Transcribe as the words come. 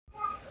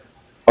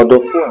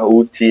Obofour a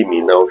uti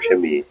mi na ohwe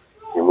mi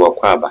mo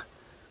kwaba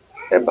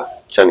eba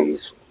channel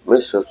so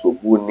me so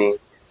bu ni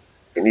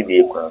any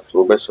day kwa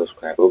so be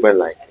subscribe be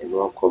like and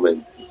no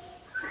comment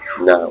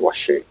na wa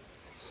share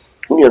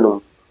you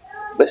know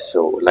be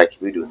so like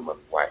video no man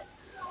why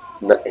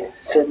na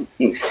ensem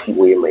esi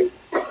we mai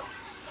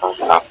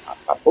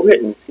obe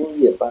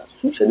ensem ye ba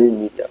social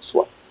media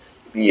so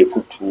bi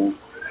efutu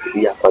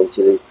bi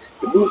akwanchire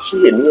bi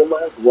hye ne ma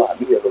do a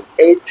bi no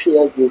etwe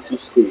agency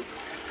say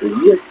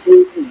we say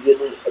we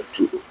no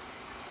atu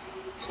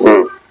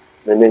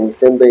na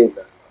ensem be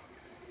na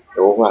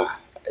ewa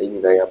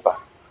ayi na ya ba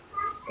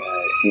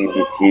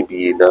CBTB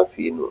na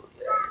fi no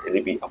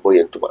bi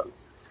aboye ntoma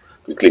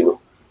quickly no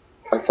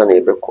answer na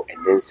ebeko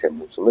and then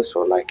some so me so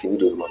like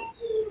video man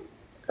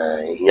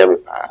hear me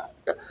pa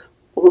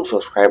who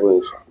subscribe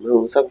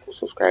no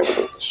subscribe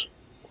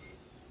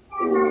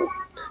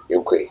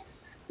yankwe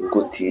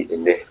ngoti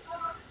ene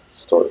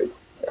story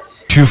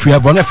if you are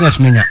born finish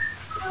menya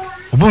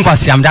obun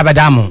kwasi am da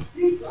bedamo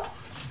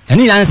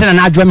ani na nse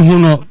na adwa me hu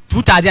no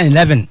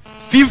 2011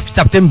 5th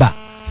September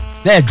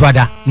na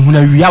edwada hu na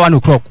wi awa no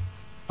clock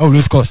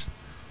Rose course.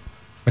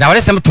 But I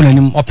was some to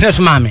him or press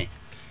mammy.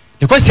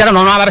 Because you don't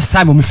know about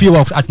Simon me feel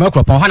at my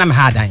crop on Hanam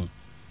Hardine.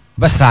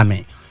 But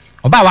Sammy.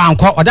 About one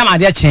call or damn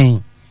idea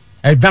chain.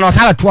 A Benos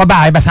have to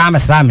buy Basama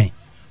Sammy.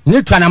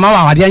 New to an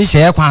amount of the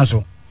share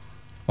council.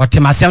 What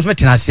Tim myself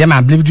met in a same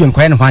I believe you in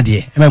Queen 1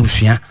 year,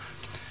 Emebusia.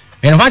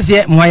 And 1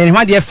 year, my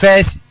 1 year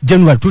first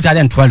January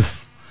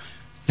 2012.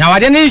 Now I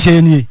didn't say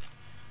any.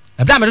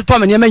 A damn to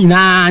Tom and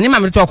Yamina, and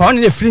Yamma talk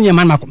only the free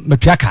man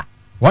Matriaka.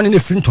 One in the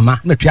free to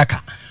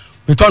Matriaka.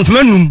 We turn to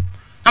menum.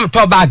 I'm a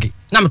tall baggy.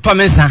 I'm a tall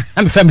mensa.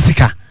 I'm a family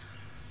sicker.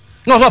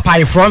 No, so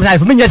pie from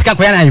life. Me just can't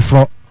go any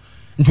floor.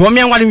 Into a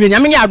man, what we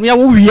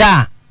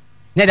are.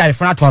 Neither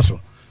for not also.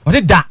 What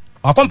it that?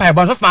 Or compare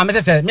bonds of my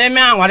message. Me,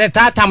 man, what a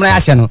time I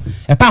ask you.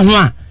 A pound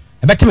one.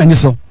 A better man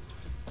so.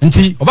 And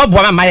see, about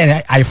what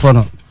my eye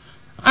frono.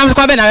 I'm so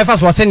confident I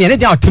first was sending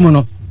anything out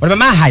Timono. What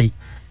am I high?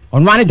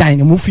 On one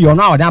dine, a movie or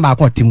now down by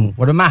Timu.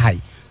 What am I high?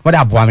 What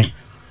up, Wami?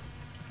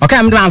 Okay,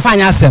 I'm doing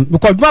fine as them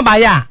because one by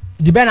ya.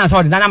 The balance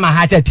of the Dana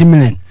had 10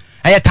 million.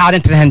 I had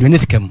 1,300 in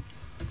this came.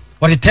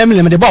 What is 10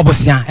 million with the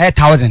Bobosia,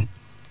 8,000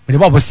 with the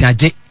Bobosia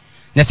J.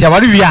 Let's say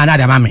what we are not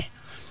a mammy.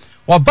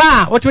 Or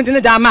bar, what went in the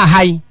Dama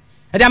high.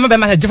 I don't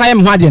remember if I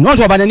am one, not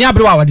about any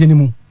other hour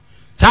anymore.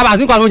 So I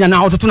think I'm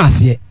now to Tunas.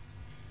 The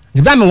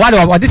Bama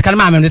water of this kind of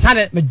mammy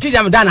decided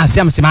Majam Dana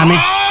Sam Simami.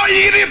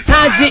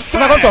 Saji,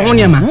 I got to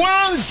Honyama.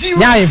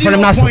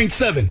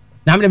 1,0.7.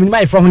 Now I'm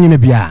my from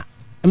Honimabia.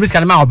 I'm just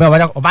kind of mouth,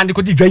 or Bandy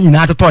could drain you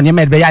out to Tony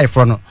made by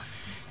Ifrono.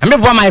 I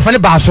remember my funny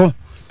basso,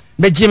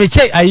 but Jimmy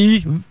Che,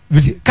 I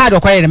card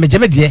acquired and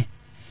Jimmy dear.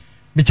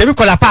 But Jimmy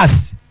call a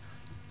pass.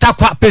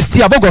 Taqua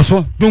Pestia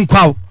Bogoso, don't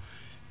cow.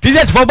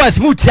 Visit for boys,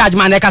 Mutiaj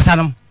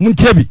Manecasanum,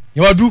 Muntebi,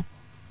 you do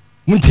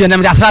Muntian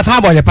and that's my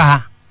boy,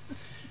 pa.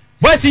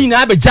 Boys in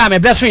Abbey Jam, a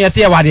blessing at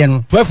the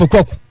Wadian, 12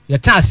 o'clock, your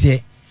task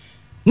here.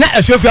 Not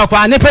a chauffeur,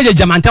 ne pay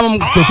Jamantam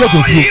to cook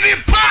with you.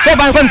 So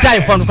by one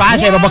time from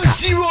Boga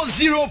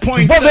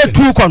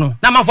 0.2 corner,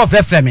 number for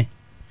Flemme.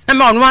 I'm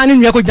on one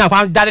in your good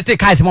that take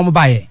Kyei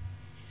mobile.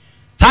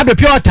 Sabe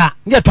Piota,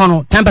 get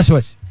on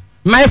 10%.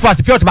 My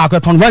first Piota back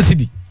on 1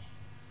 city.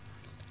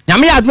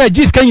 Yamia do a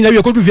G's can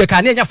you go to your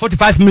Canadian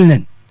 45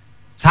 million.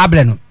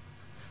 Sabreno.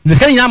 The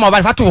Scandinavian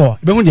mobile fatuo,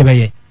 Bemundi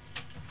Bay.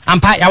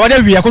 And pie,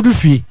 whatever we are going to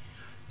fee.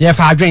 Yeah,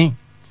 far drain.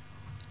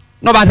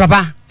 No bad,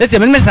 papa. Let's say,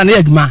 Mr.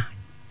 Edma.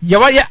 You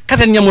are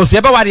cousin Yamos,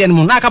 Yabawari and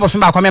Monaka was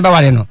from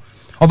Bacomabarino.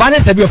 Or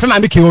Banes, your friend, I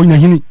became on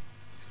Hini.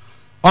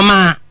 Or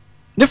ma,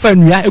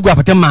 different, we are a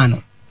guapatem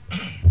man.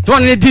 So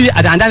one day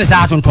at Andanis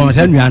out on Thomas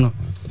Henriano.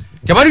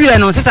 The body we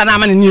know, Sister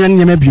Naman in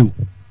Yemebu,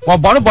 or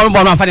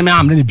Bono Fanny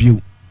Mam in the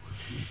Bew.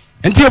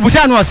 Until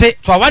Busan was say,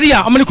 so what are you,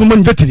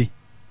 American victory?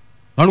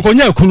 On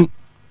Konya Kunu.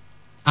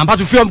 I'm about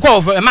to film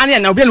call for a man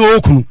and I'll be no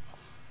Kunu.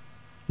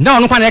 No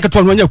one can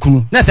echo when you're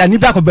Kunu. That's a new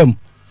back of them.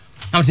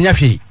 I'm saying,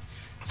 Yafi.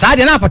 Side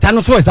and up, Patano,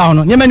 so it's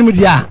on Yemen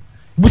Mudia.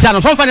 Busan,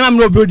 some funny man,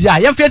 no Budia,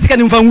 young face can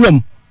inform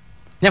room.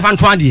 Never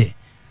 20.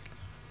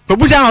 But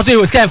Busan also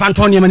was scared of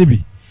Antonio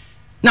Manibi.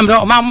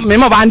 Number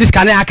member and this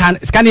I can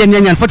scan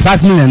the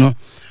 45 million.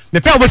 The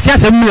pair was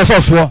 7 million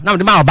or so. Now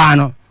the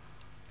Malbano.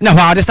 Now,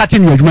 how they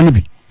starting your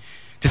money.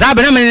 Tis I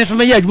been from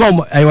a year,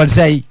 I will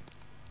say.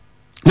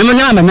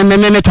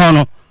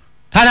 Memetono.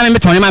 Had I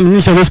met on my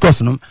initial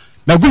costum.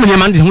 The good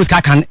man whose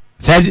can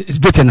says it's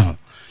better now.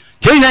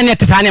 Jane and yet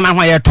the time on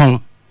my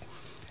tongue.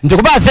 And the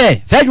Goba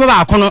say, said you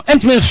are Cono,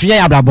 Entmins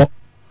Yablabo.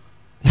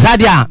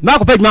 Sadia,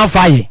 Marco paid my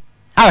fire.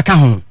 I'll come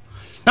home.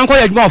 I'm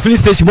quite more filling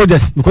station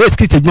modest because it's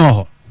kitted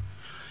more.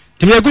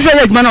 To me a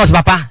good man was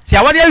papa. See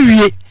what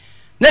you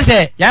let's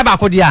say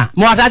Yabacodia,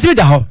 more as I see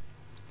the home.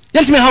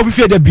 Let me how we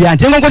feel the beer and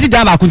go sit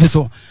down back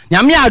so.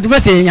 Yamia do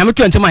say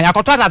Yamutu to my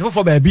contract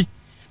for baby.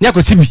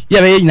 Yako Tibi,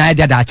 Yava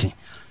United Dachi.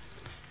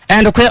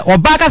 And okay, or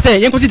Baka say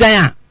Yanko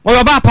Diana,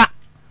 or Bapa.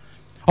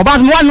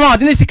 About 1 more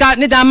than this car,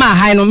 Nidama,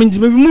 I know means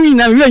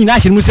moving and really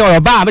national Musa or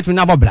bar between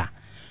Nabobla.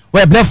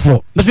 Where bluff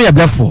for, must be a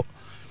bluff for.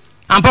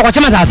 And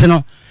Pocachama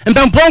Arsenal, and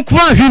Pampon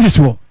Kwan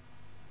Hindiswo.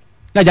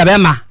 na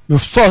jabema me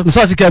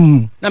so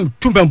sikam na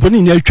tumpa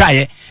mponi na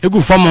atwaye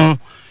egu fom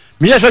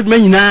me yeso adwuma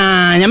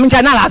nyina nyame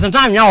ncha na alasen to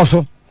anwa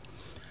oso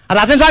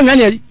alasen to anwa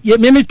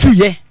ne me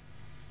tuye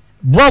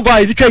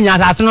boga iditwa nya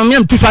alasen no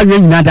me tu so anwa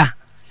nyina da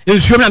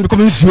ensuo na me ko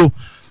nsuo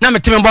na me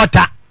teme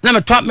bota na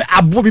me to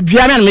abo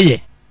bibia me na me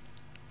ye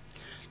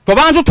to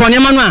ba nso to ne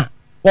ma no a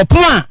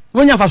opon a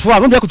wonya faso a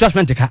no be ko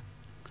judgment ka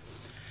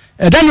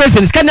Daniel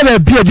says can never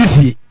be a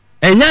DC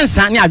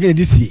enyansa ne adwene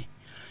DC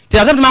ti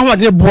asem ma ho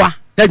de boa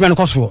na adwene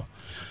ko so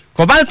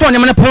ko ba to ne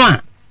ma ne pon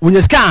a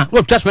wonya ska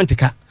no judgment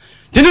ka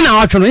tinu na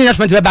watcho no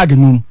judgment be bag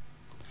num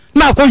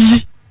na ko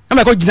yi na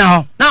ma ko gina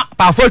ho na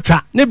pa fo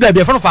twa ne bla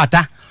be fo no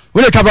fata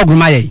wo le twa ba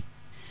guruma ye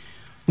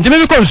nti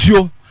me ko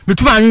nsuo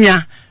bituma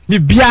anwia me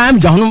bia me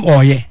gya honom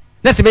oye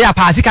na se be ya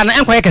pa sika na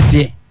enko ye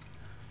kese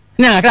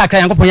na aka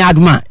yankopon ya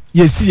aduma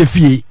ye si ye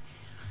fie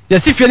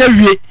na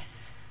wie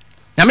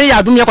na me ya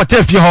adum ye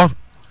kwata fie ho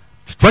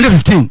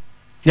 2015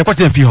 ye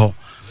kwata fie ho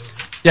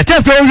ye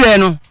ta fie wie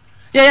no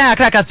ye ya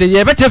aka se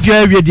ye beta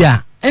fie wie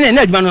dia ene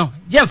na aduma no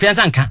ye mfe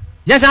yansa nka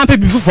ye san pe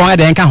bifu fo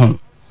de nka ho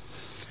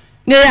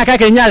ne ya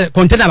aka nya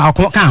container ba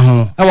ko kan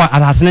ho e wa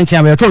asase ne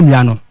nchen ba to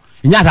nua no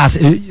nya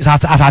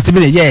asase bi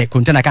ne ye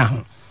container kan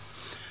ho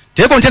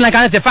te container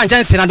kan se fa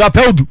nchen se na do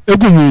pa odu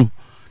egu hu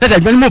na se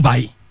aduma no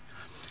bai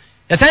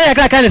ya san ya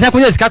aka ne san ko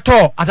ye sika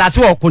to asase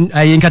wo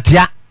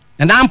nkatia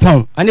na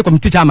nampon ani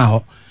committee chairman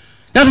ho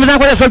na so san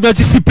ko ye so do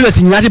ti place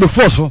nyina te be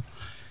force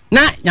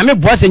na nyame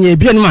boa se nya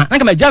ebie no ma na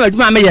ka ma jaba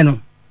aduma me ye no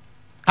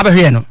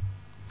abahwe no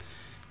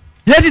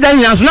ye ti dan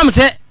nyina so na me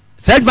se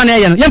aduma na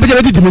ye no ye mpete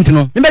be di minti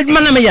no me aduma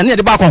na me ye no ye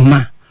de ba ko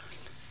homa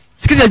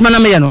sikise aduma na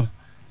me ye no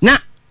na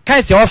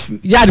kai se off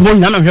ya de mo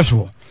nyina ma hwe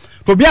so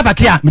to bia ba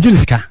kia me di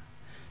sika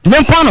de me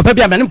mpon no pa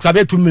bia me ne mkura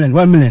be 2 million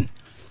 1 million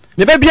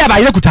me be bia ba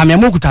ye kuta me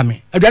mo kuta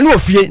me aduane wo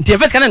fie nti e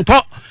first kan nto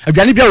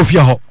aduane bia wo fie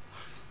ho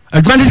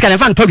adwuma dis kan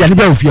fa nto aduane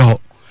bia wo fie ho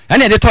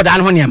ane de to da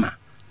no ho niam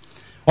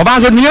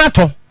oba so ni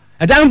ato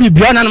adan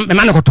bibia na me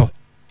ma ne koto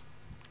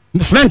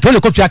cement to le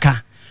kopia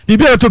ka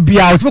bibia to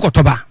bia o timi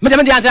koto ba me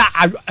de ansa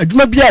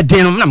adwuma bia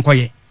den no na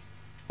mkoye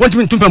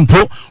wontimi ntumpa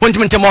mpo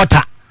wontimi ntem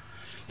ota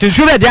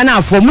tinsu be de na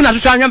afo mu na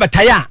so anwa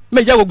betaya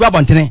me ja gogu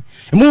abontene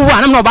mu wu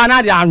anam na oba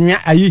na de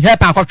anwa ayi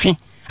help akotwe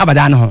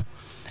abada no ho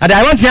ada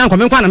I want to yanko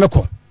me kwa na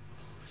meko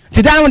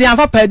ti dan wo de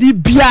anfa padi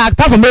bia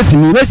pa for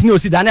mesini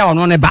osi dan na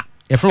ono ne ba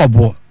e fro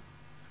obo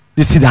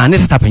ni sidan ne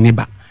stapeni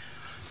ba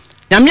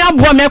nyame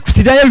aboa me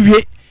sidan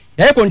awie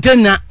ye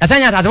container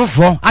asanya ta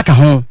foforo aka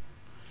ho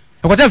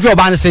e kwata fi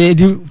oba ne se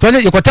di to ne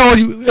e kwata ho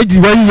edi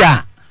wan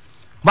ya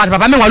ba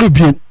papa me walu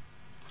bio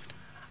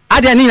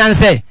ade ni nan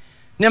se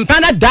ne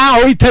mpana da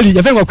o Italy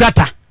ye fe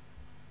ngwakwata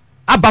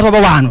aba so ba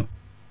wa no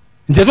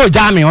nje so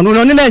jame ono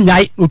no ne na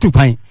nyai otu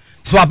kwan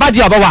so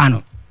abadi aba wa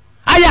no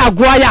aya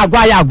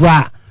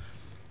agwa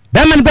be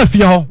man ba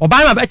fie ho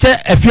oba ma be che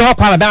afie ho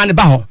kwa ba man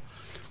ba ho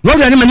no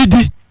ru ani mani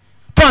di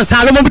ton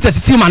sa lo mo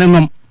bitasi man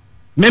nom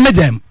me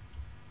dem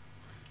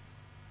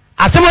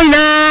asemo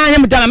ina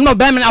nyam dam no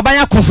be man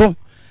abanya koso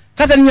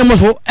kasa ni nyam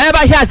so e ba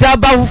hia se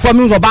aba fufo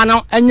mi zo ba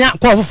na anya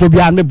kwa fufo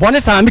bia me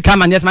bone sama mi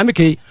kama yes ma mi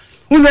ke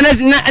unu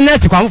na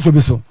si kwa fufo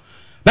bi so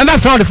be ma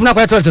fra de funa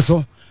kwa to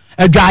so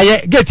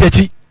adwaye gate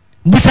achi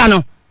busa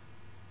no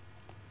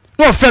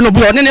no fe no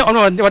bro ne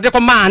ono de ko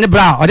ma ne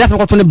bra o de so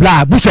ko to ne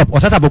bra bishop o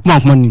sasa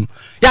bokuma kuma nim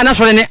ya na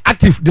so ne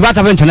active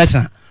Degodsontv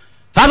international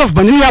sasa of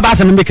bani ya ba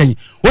sa me kan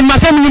won ma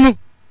se minimu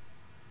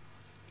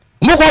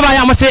mo ko ba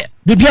ya mo se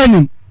bibia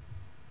nim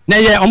na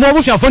ye o mo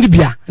busu afon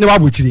bia ne wa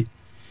bochire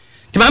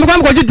ti ma me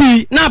ko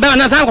gidi na ba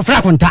na tan ko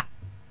fra konta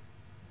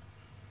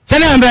se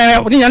ne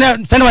mbe ni nya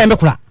ne se ne wa me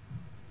kura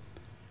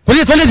ko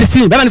ni to le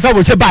si ba ma ne fa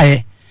bochire ba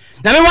ye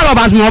na me wa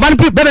ba mo ba ne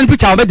be ne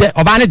picture oba de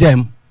oba ne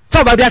dem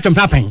so ba bia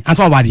twempa pen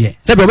anto oba de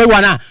se be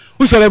oba na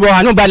uso be bo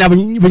ha no ba na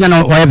bunya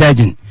na o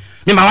virgin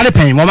me ma wale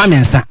pen mo ma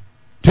mensa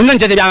tun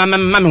nche se bia ma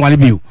me wale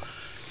biu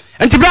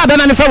enti bra ba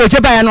ma ne fa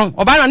bochire ba ye no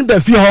oba na ne ba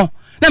fie ho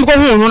na me ko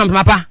hu no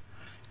na papa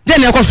de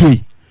ne ko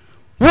sui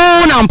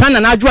wo na mpa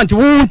na adwo anti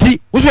wo nti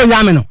wo so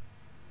nyame no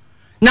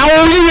na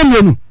wo yin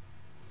nyenu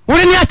wo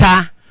ni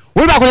ata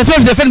wo ba ko se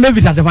fe fe me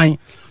visa se fan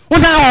wo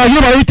sa o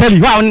yi ba Italy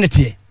wa wo ne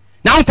tie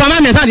na nko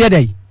ma me sa de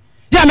dai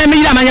ya me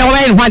yi da manya wo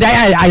yin ho da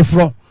ai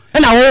fro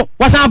na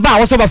wo sa ba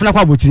wo so ba funa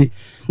kwa bochire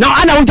na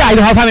ana wo ja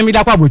ile ho fa me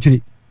da kwa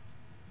bochire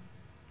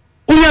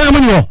unya na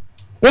muni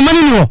wo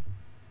mani ni wo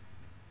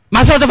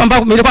ma so fa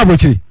mba me da kwa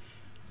bochire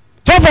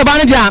to po ba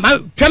ne dia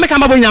twa me ka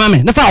ma bo nyama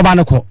me na fa oba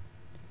ne ko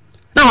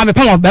na wa me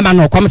pon be ma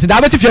no ko me se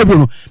da be tifia bu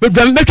no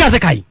me twa se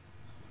kai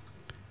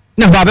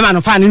na wa be ma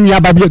no fa ne nua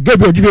ba bi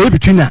gabi odi be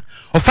between na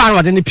o fa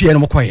no de ne pie no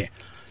mo koye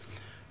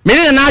me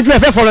ne na adwo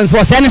efe Florence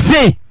wo se ne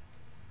se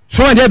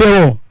so wa de be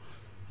wo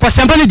ko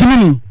sempa ne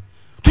dimini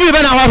tu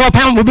be na wa so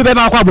pan mo be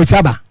ma kwa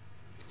bochi ba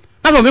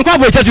na so me kwa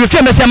bochi tu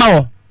fie me se ma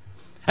wo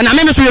na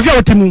me so ye fie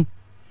otimu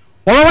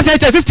wo wo se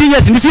 15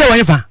 years ni fie wo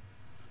nfa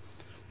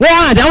wo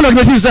a da wo no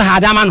be si so ha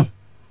da ma no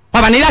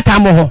baba ne ya ta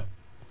mo ho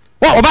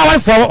wo oba wa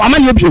fo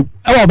amani obio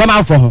e wo oba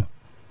ma fo ho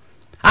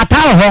ata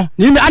ho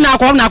ni ana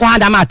akọ na akọ ha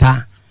da ma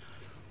ata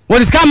wo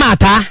diska ma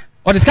ata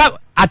o diska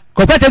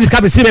kokwete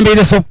diska be si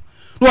be so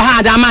no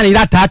ha da man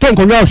that aton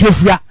ko yo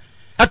ofia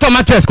aton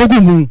matres ko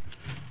gumu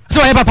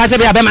so e papa se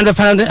be man be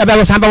fan e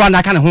be samba wan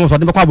aka ne ho so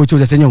de be kwa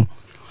bochu se nyum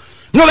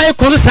no be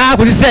ko sa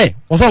ko se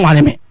o so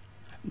nwale me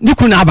ni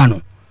ku na aba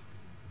no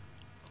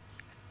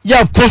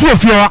ya ko so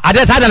ofia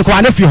ade sa dan ko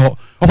ane fie ho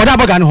o ko da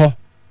boga ne ho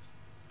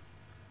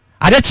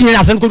ade tinye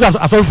aso ko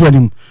aso fu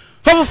anim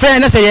so fu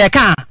na se ye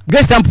ka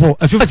great sample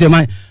afi fa se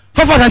man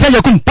so for san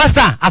yakum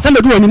pastor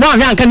asembe du anim no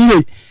hwe anka ni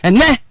ye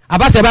enne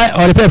abase ba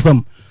o repair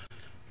from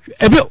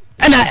ebi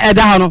ena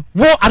eda ha no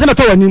wo asembe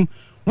to anim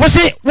wo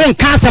se wo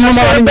nka asem no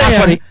ma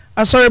wani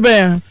asori be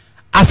ya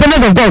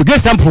Assemblies of God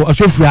great sample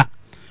asofua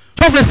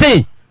so for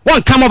say wo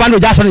nka mo ba no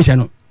ja so ne hye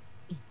no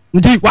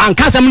ndi wa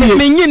nka asem no ye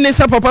me nyin ne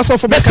se papa so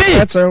for be ka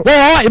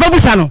wo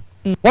ibabusa no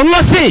wo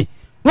no say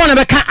wo na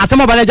be ka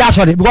asem ba na ja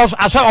so de because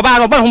aso oba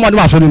no ba ho mo de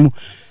aso ne mu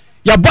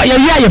ya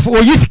ya fo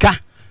oyisika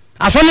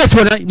aso ne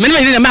so me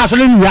ne me aso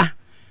ne nuwa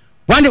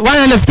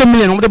 150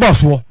 million mo de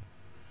boss wo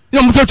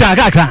no mo so twa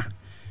aka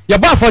ya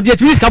ba for the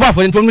risk ba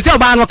for nto mo se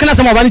oba no kana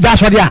asem oba ne ja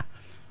so de a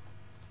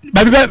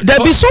there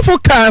be so for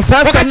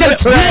cancer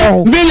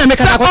million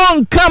make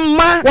on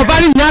kama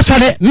oba ne nya so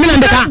de million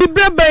make the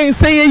brebe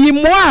say yi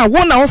mo a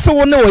wo na wo se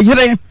wo ne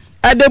oyire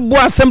at the bo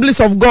Assemblies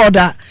of God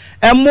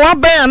mo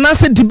ben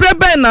anase the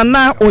brebe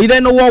na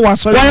oyire no wo wa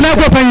so wa na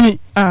ko panyi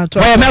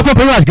wa na ko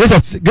panyi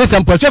grace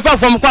and push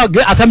from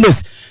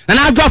assemblies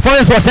na draw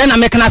foreign was say na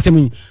make na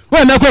asem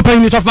wa na ko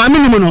panyi so fa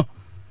minimum no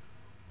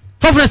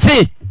so for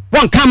say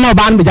one come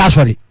oba no be ja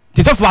so de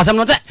ti so for asem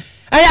no te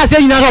aya say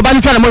nyina oba ni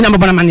twa na mo nya me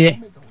bona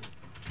mane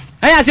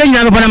aya say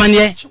nyina me bona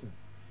mane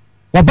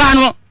oba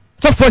no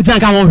so for ntina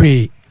ka won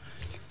hwe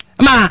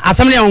ma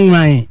assembly ya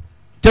won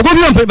te go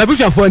bi ba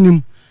bishop for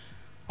anim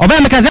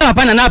oba me kan say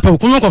papa na pa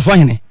kunu ko so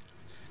hene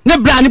ne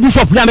bra ni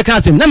bishop na me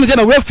kan asem na me say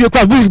ba we fie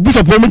kwa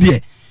bishop wo me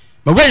de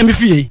ba we ya me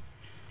fie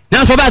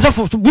na so ba so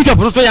bishop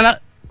no so ya na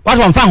what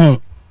one fa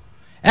ho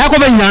e ko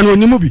ba nyina no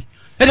onimu bi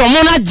e de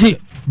mo na ji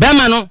be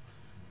ma no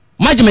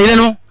maji me ile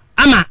no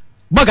ama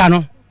boga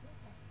no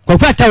ko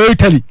kwata we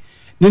Italy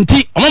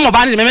nti omo mo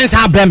ba ne me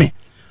nsa abre me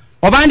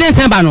oba ndi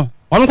nsa ba no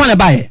onu kwa ne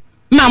ba ye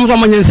ma mo so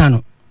mo nyensa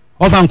no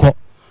o fa nko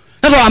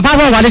na so ampa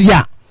so wale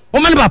dia o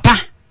ma ne papa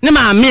ne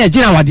ma me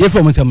agina wade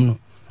efo mo nsam no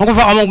o ko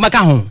fa o mo maka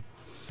ho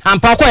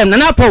ampa ko em na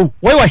na po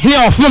we wo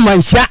hia of mo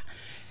manhia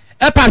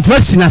e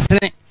pantwasi na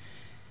sene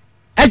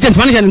agent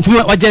man hia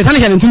ntuma o jensa ne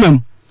hia ntuma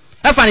mu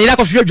e fa ne ira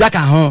ko hwe dwa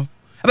ka ho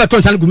e be to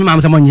nsa ne gumi ma mo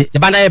nsam onye e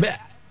ba na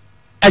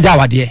eja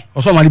wade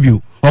o so ma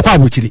biu o kwa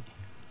abochire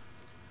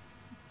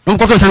no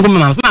ko so nsa ne gumi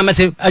ma me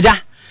se aja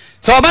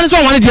so oba ne so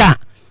wale dia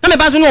na me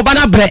ba so no oba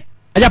na bre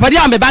aja padi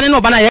a me ba ne no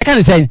oba na ye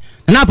kan say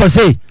na po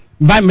say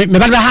me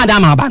ba ha da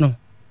ma ba no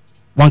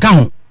won ka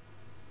ho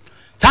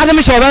sa de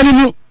me so oba ni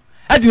mu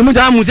adi mu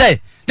da mu say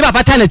de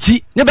papa ta na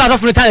chi ne ba so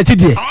funu ta na chi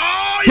die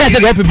na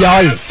say do bia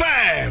o ye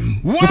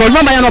ko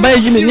no ba ya no ba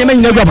yi me nyema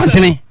nyina gwa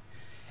bantene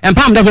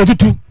empam da so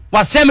tutu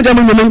wa sem da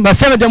mu nyema ba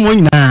sem da mu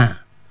nyina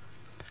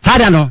sa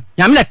da no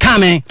ya me ka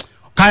me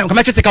ka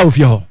me twete ka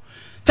ofie ho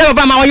say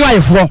ba ma wo yo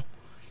ayefo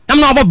na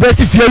me no obo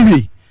bresi fie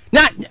wie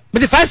na me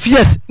 5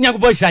 years nya ko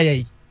boy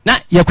shaye na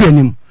ye ko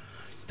anim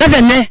na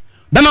se ne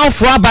be ma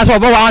ofo aba so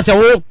obo wa se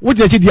wo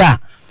de chi dia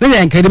na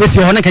ye nka de be si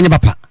ho na kan ye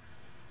papa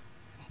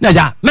na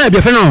ja me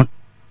be fe no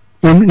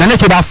na ne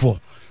che ba fo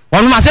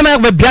wonu ma se me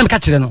be bia ka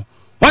kire no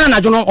wona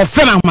na jo no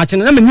ofre ma ma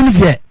kire na me nim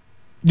die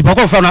di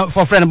poko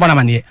for friend bona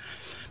ma ne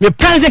me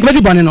plan se ke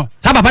be bone no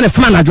sa papa ne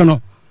fema na jo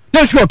no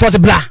na su o to se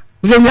bla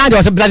so nya de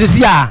o se bla se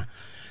si a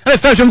e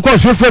fe so me ko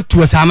so fo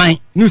tu sa man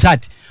new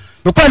sad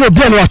me ko no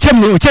bia no o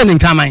chem ni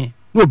nkraman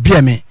no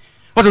bia me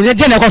what we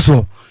dey na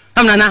koso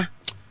am nana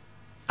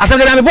asem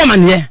dey me bo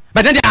mane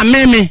but dey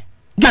ameme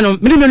gano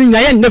me ni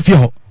nya ye na fie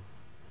ho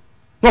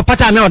no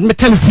pata me me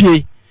tell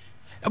fie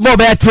bo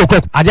be 3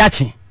 o'clock ade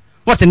achi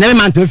what na me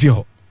man tell fie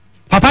ho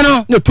papa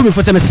no to me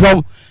for se me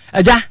so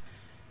aja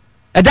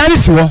eda ni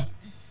so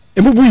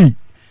emubu yi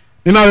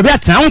me ma be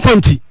atan on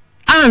konti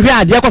an hwe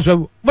ade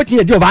koso bo tin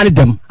ye di oba ne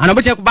dam ana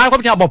bo tin ba ko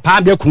tin abo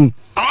pa be kun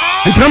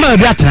nti me ma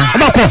be atan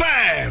aba ko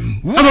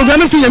abo ga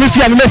me fie me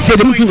se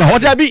de me fie ho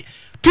da bi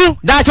tu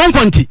da chon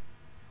konti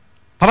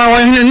papa wo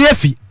hene ne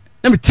afi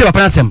na me tie papa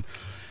na sem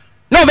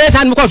na be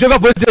san me ko so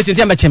police station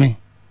se me cheme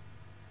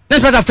na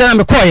spata after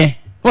me ko ye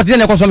what dey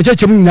na ko so me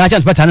chemu na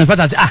chance spata na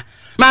spata ah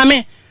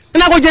maame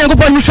na ko je ko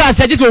pon mi so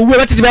ase je to owu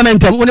e tete be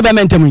mentem wo ne be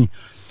mentem yi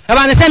e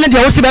ba ne se ne de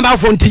wo si be ba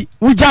fo nti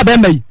wo ja be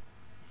mai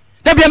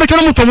da bia me to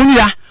no mo to mu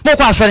ya mo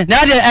ko asore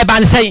na de e ba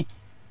ne sei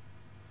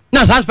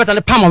na san spata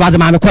le pam o ba ze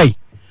maame ko yi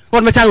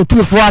what me san to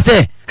me fo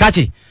ase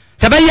kachi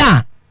se be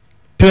ya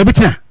pe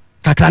bitina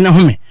kakra na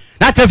home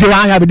na tefi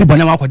wa ha be di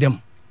bone wa kodem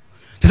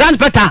san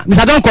spata mi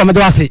sa don ko me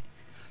do ase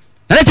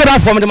na ne che ba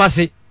fo me do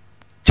ase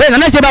che na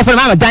ne che ba fo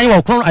ma dan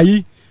wo kron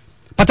ayi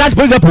patati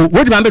police po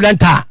wo di ma be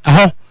renta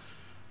ho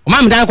o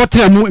ma me dan ko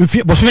tena mu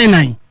mfi bosome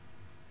nan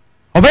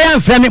obeya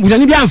mframe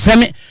buzani bia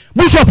mframe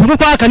bishop no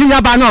kwa kan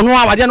nya ba no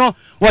awade no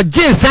wo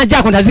je san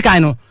ja konta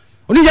sikan no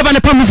oni je ba ne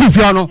pam fifi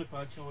no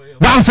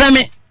wa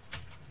mframe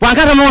wa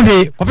kan mo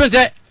be ko pe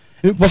se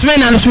bosome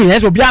nan so ye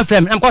so bia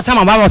mframe am ko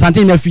sama ba wa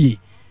santin na fie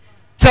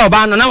se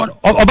oba no na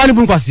oba ni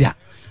bun kwasia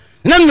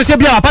na me se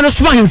bia papa no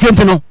suma himfie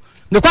ntono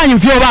ne kwa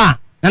himfie oba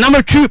na na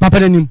matwi papa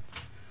nanim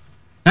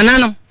na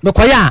nanom be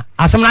koya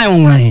asem na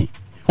yonwan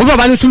wo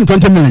baba no sum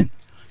 20 million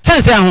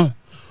sense ho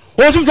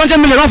wo sum 20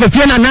 million ofa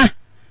fie na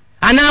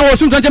ana wo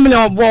sum 20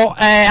 million bo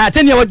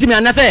ateni wo dimi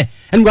ana se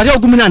enguade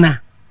ogum na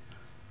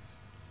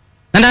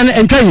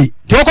Kyei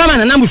ti wo kwa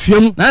na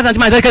musuam na santi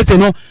ma sekeste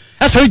no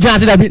e so gina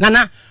se da bi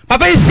na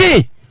papa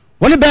isi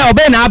woni be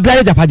obe na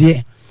abra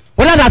japade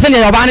wona da se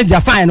ne oba ne dia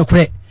fine no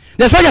kure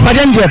de so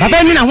japade ndie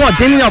papa ni na ho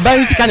den ni oba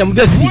isi ka na mu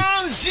da si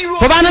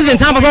papa no de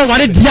ntan papa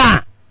won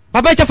dia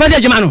papa che fa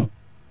de gima no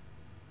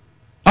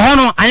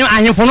ahono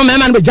ahemfo no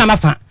mema no be jama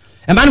fa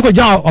e ma no ko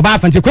ja oba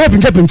fa nti ko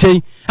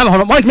pinche ama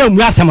hono mo ntime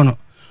mu asem no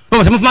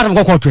mo se mo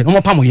fama ko tue no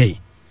mo pa mo ye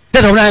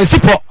de so na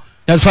sipo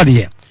de so de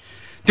ye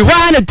ti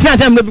wa na tia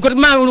sem because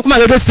ma kuma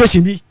radio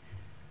station bi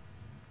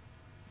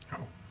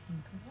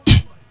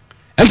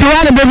enti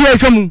wa na bebi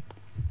atwam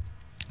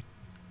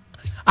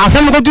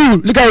asem ko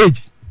du legal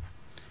age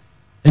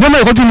eno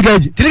ma ko du legal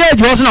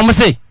age wo so na mo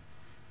say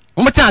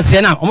mo tia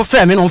ase na mo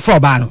fa me no fro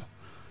ba no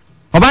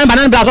oba ba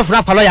na bla so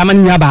fra fa lo ya ma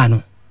nya ba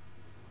no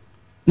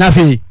na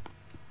fi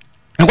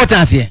enko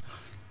tia ase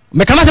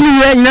me kama se mi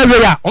nyina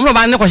we ya o mo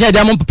ba ne ko she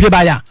dia mo pie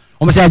ba ya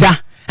o mo se ja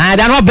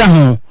da no bra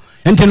ho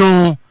enti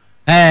no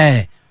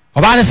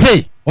oba ne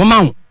say o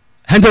ma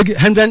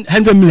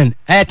 100 million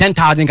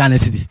 10,000 Ghana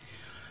cedis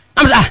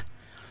am say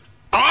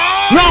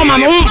no ma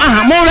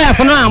mo le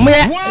for no mo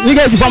ye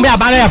ga fo mo ya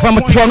ba le for mo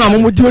tso no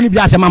mo di oni bi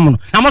ase ma mo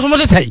na mo so mo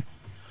say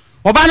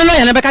oba ne lo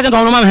ye ne be ka se do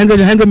no ma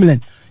 100 million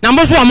na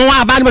mo so mo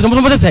wa ba ne mo so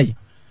mo say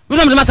mo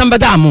so mo ma samba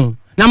da mo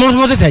na mo so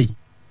mo say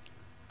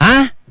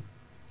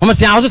mo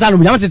se a so ta no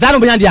bi na mo se ta no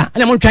bi na dia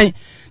ene mo twan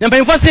na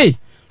pen fo say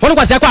fo no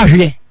kwa se kwa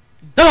hwe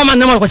na mo ma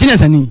ne mo ko chinya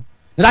nsani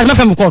na da ma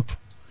fam court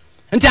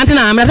enti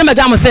antina me se me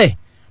da mo say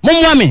mo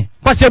mo me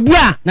kwa se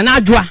bua na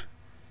adwoa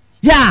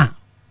ya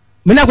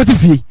me na ko ti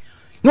fie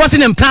no was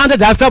in plan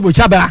that after bo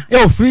chabara e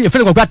o free e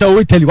fele ko kwata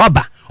o tell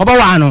oba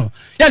wa no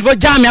yes for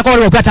jam ya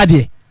ko kwata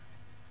de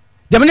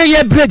jabane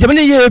ye bre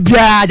jabane ye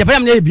bia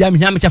jabane ye bia me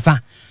nya me chefa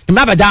de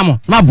ma ba damo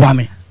ma boa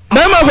me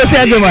na ma ko se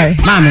ajemai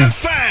ma me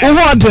wo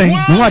hodren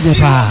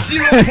pa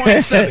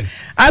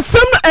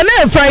asem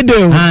na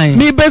Friday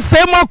mi be se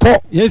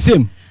mako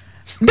yesem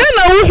den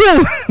na wo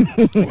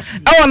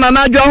hu na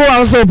na adwo ho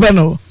anso pe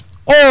no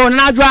oh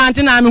na adwo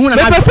antina me hu na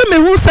me pese me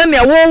hu se ne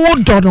wo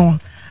do no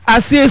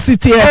asie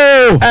sitie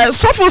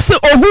sofo se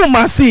ohu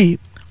masi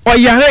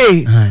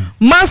oyare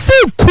masi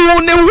ku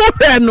ne wo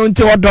hwe no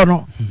nti odo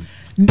no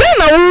den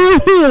na wo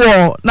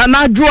hu na na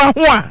adwo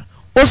ho a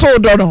wo so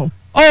odo no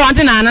oh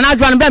antina na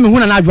adwo no be me hu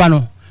na adwo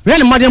no we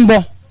ne modern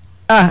bo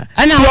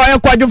ana wo e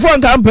kwadwofo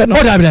nka mpe no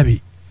o da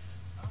bi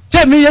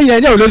che mi ye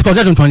ne o los ko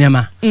jeton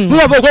tonyama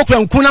mo bo ko kura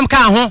nku nam ka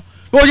ho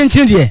o je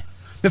ntin de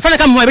me fa na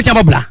ka mo e be tia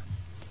bobla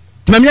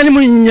ti ma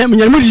mi nya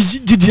mu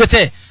di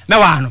se me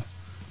wa no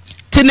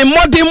tini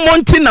modern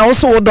monti na wo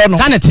so wodo no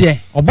kana tie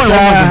obon wo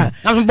modern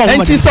na so bon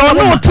modern enti so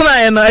no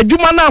tena na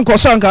adwuma na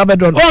nkoso nka be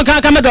do no o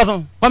nka me do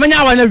so wa me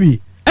nya wa na wi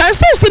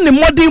so ni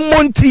modern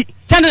monti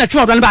tena na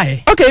twa do na ba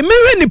he okay me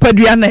hwe ni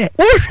padua na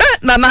wo hwe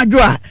na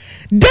nadwo a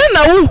den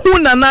na wo hu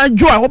na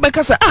nadwo a wo be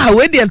ka se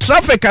we dey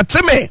traffic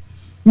ateme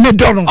me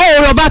do no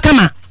yo ba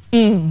kama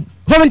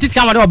so me tit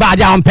kama do ba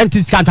dia on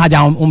pentit kan ta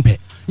dia on pe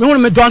me hu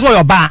me do so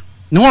yo ba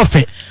ne ho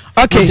fe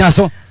okay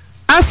so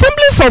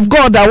Assemblies of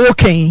God are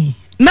working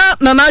na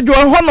nadwo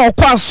ho na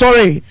okwa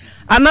sorry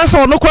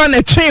anasa ono kwa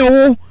na twen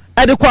wo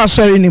e de kwa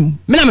sorry nim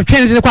me na me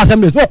twen de kwa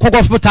Assemblies wo kwa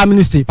hospital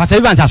ministry pastor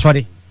event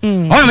asori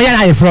o me ya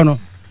na ye fro no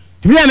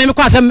me ya me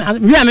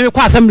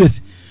kwa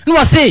Assemblies no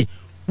wo say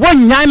wo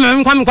nya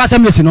me kwa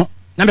Assemblies no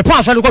na me pon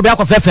asori ko be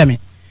akọ frefre me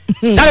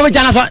ta we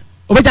jana so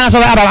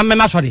ba me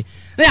ma sorry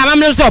na ya ma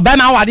me so ba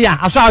ma wade a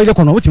aso a we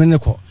ko no wutimi ne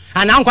ko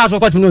ana nkwa so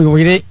ko timi no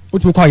yire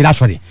wutimi ko yira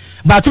sorry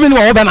ba tumi no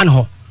wo be ma no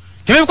ho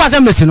ti me kwa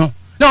Assemblies no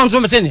na on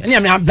so me say ne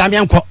ya bla me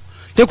enko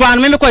te kwa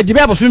no me ko di be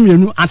aboso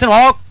mienu anse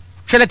na o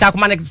twele ta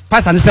kuma ne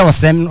pastor ne se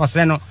osem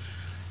no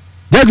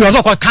de du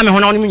so ko ka me ho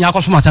na oni nya ko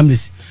so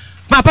Assemblies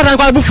ma pastor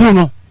ko Obofour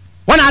no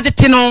wona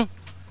atete no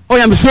o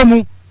ya me so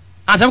mu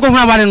anse ko hu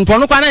na wale no to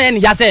no kwa na ye ne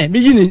ya se me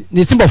yi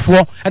ne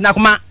simbofo na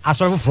kuma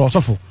asori foforo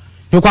sofo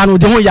te kwa no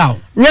de ho ya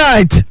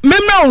right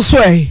memra on so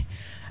ye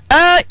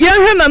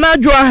hwe na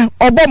nadwo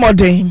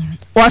obomoden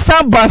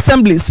wasa ba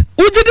Assemblies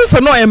ujidi se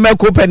no e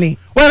meko pani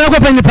we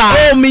meko pani pa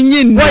o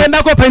minyin we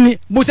meko pani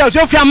bu se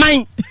so fia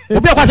man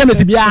obi kwa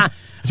Assemblies bia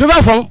so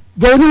ba fon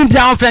do nu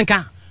bia on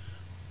frenka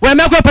we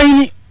meko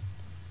pani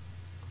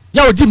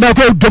ya odi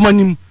meko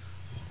domanim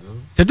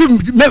se du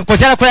ko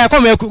se kwa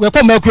ko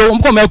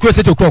meko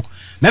se to krok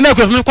me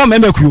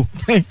meko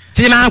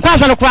ti ma kwa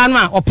so no kwa no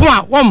a opo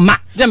a wo ma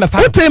je me fa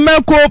uti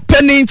meko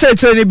pani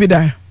cheche ni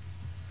bida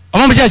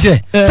omo mo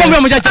cheche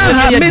fo mo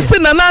cheche mi se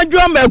na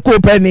nadwo meko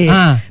pani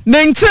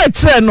ne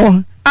ncheche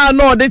no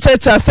no de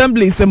church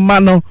Assemblies ma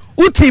no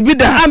uti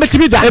bida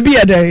e bi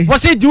ede wo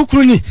se di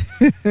ukru ni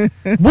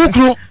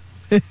bukru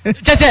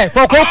cheche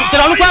ko te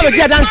no kwa be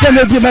dia dan se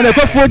me bi me na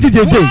ko fo di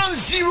de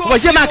wo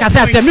je ma ka se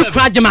ate mi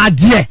kra je ma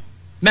ade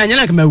me anya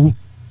na ka mawu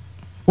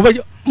wo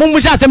be mo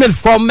mu sha Assemblies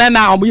for me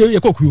na omo ye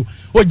kokuo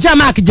o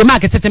jama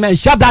ke setema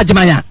shabla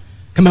jama ya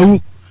kama wu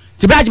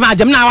ti bra jama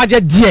jam na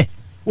wade die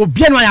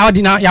obi no ya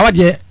wade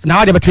na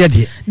wade beto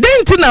die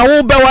denti na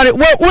wo be ware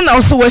wo na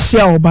so wo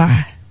hia oba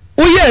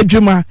wo ye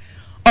adwuma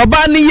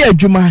oba ne ye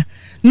adwuma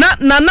na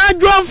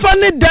adwamfa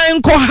ne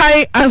dan ko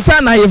hai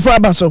ansa na yefra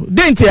ba so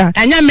denti a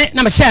enya me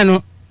na me hye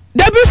no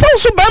da bi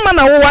so ba ma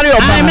na wo ware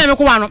oba ai me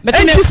ko wa no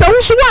enti se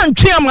wo so wan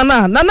twe ama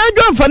na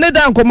adwamfa ne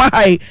dan ko ma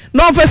hai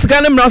no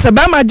ofesika ne mra se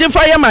ba ma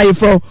jefa ye ma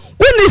yefro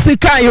wo ni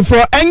sika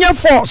yefro enya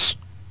force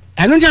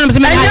enu ntia me se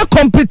enya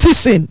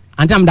competition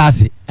antam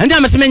dase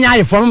enu me se me nya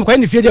yefro mo ko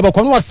ni fie de bo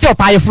ko no se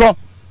opa yefro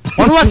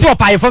ono wa se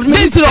opa yefro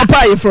denti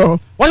opa yefro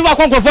won wa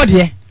konkorfo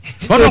de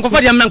won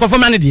konkorfo de man konkorfo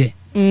man de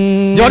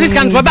the this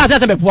can for bad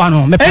be po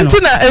ano me pe no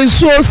entina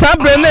ensuo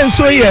sabre na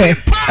ensuo ye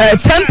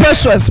 10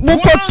 pesos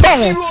muko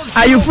ton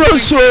ayefro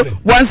so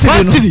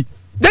 1 cedi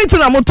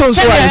dentina moto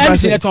nso ayefro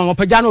se ton mo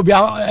pagya no bia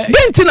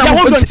dentina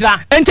mo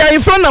enti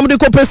ayefro na mo de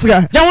ko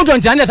pesika ya won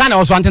tontia na na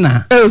oso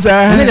antena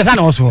na na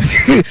na oso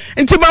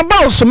enti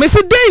baba oso me se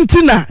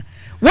dentina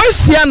wa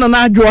hia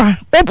na adwoa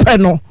ope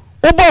no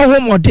obo ho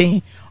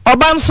moden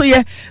oba nso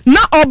ye na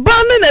oba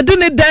ne na de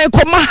ne dan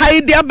koma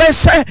haide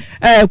abehye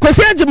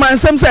kwesi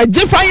agimansem se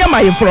gifa ye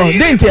mayefro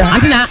dentia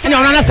antena ene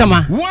ona na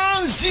sama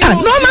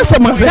no na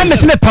sama se me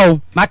se me paw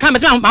ma ka me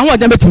se ma ho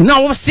odan betim na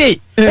wo se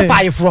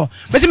opa yefro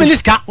me se me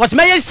liska what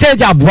me ye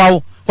sage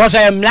aboa ko so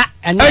emla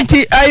ene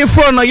anti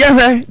ayefro no ye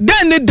hwe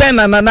den ne den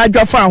na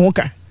adwafa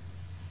ahoka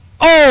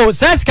oh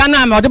says can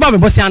na me de ba me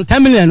bosi 10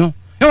 million no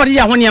e wodi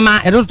ya ho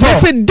niema e do to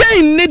se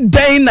den ne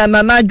den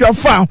na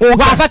adwafa ahoka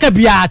wa fa ka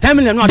bia 10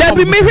 million no da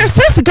bi me hwe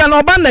sika na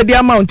oba na de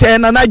amount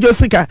na adwo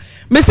sika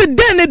me se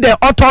den ne de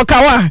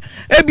otokawa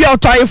e bia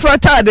otoyefro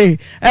tade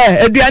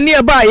aduane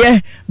e ba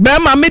ye be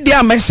ma me de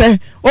amehye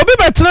obi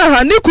betena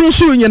ha ne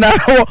kunshu nyina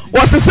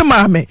wo sese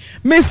ma me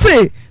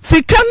se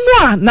sika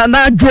no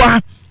na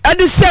adwoa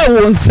ade hye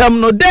wo nsam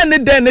no den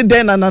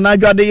na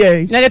adwoa de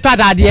ye na de to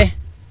adade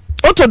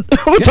oto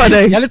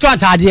de ya le to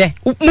atade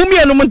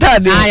mumie no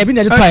mutade ya bi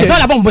na le to so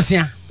la bom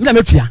bosia me na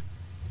metua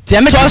ti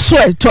me to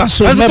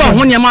so me to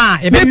ho niema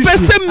e be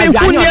pese me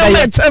hu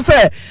niema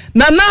chese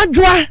na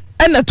adwoa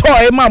ene to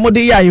e ma mo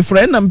de ya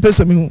yefre na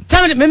mpese me hu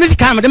tell me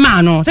sika me de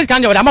ma no sika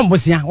de bom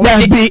bosia o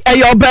bi e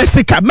your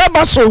basic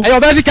meba so e your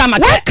basic ma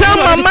what can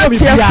mama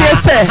tia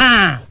say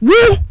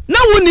wo na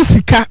wo ni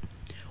sika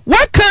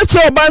what can cho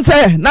ban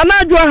say na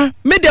adwoa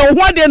me de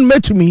ho ade no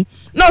metumi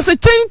na se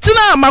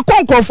chinchina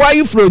makonkrofo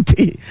ayi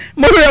fronti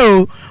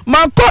moro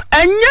mako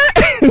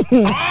enye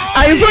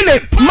ayi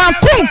fronti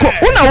makonko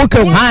una wo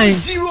kan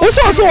wo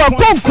so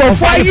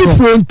wakonkrofo ayi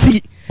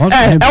fronti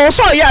wo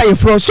so ya ayi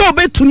fro so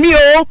betumi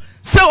o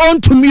se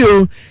on tumi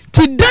o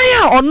ti dan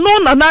a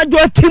ono na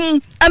adwo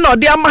tim e na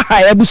ode ama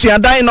ha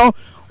abusuadan no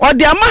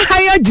ode ama ha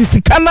ya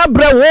gisika na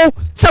bre wo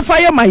se fa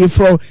ye mayi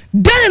fro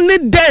den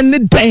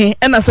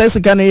e na se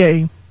sika na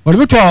ye o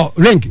bi to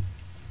link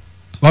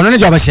ono ne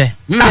job hye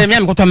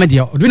me ko to me de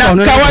na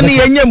kawani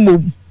yenye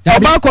mum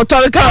oba ko to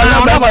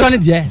kawani ba ko ne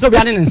de so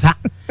bia ne nsa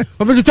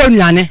o bi to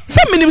nuane se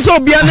minim so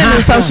bia ne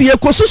nsa so ye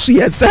ko susu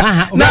ye se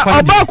na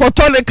oba ko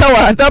to le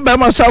kawa da ba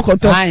ma so ko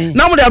to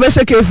na mo de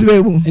abehye case be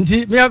mu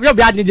nti me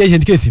bia ne de ye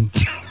case mu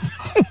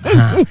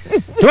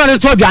to wane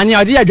to duane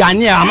o de ye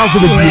duane ama so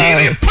be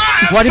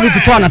what did you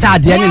turn at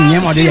the end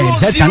name or the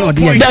that can or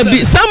the there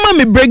be some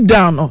me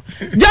breakdown no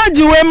judge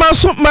we ma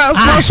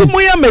so mo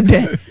ya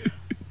mede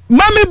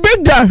mami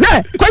breakdown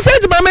hey kwese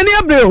ejima me ni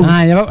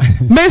abreo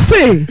me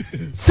say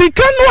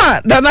sika no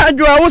a da na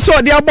adwo a wo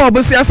so de abo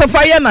obo si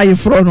asafa ye na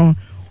yefro no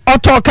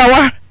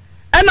otokawa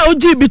na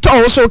oji bi to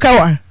wo so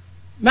kawa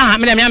na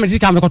me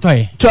sika me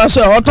kotoye to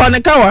so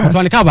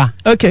otonikawa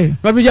okay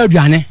we bi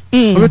aduane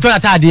we to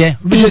atade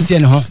we bi sie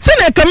ne ho se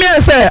na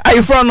kamia se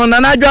ayefro no na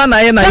adwo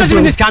na ye na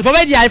yefro this can for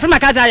we dia ayefro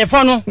makata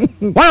ayefro no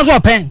one so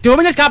pen ti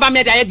obi sika ba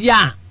me dia ye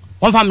dia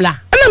on famla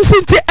anam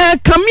sinti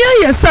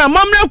kamia ye sa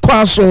mamre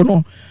kwa so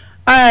no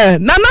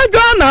na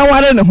adwo na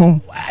ware ne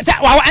ho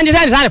wa ande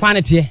sai kwa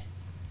ne tie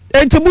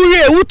enti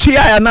buye wutua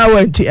ya na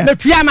wantia me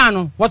tua ma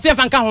no wo se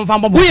fa nka ho fa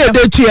bobo buye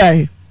de tua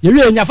ye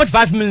we nya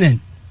 45 million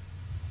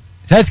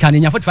says can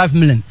nya 45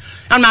 million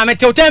and ma me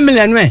te 10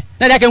 million we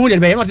na da ke hu de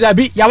be no da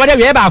bi ya wade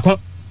we ba ko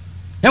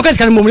ya ko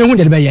sika mo hu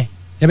de be ye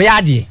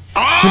ade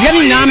sika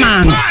ni na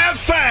ma no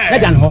e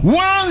dan ho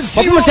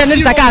opo se ne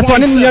sika to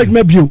ne ni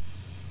adwuma bio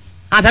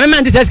ata me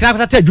man de sika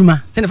ko ta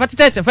adwuma se ne fa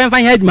te fa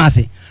ya adwuma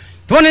se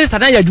to ne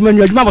sata ya adwuma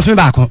ni adwuma bo so me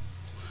ba ko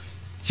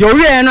ti o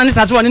we no ne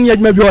sata wo ne ni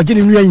adwuma bio o je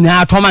ni nua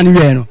nyina to ma ne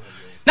we no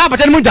na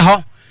pata ne mu da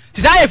ho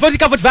ti sa ya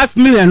 45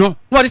 million no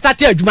wo de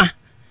sata adwuma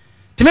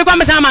ti me kwa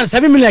me sa man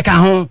 7 million ka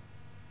ho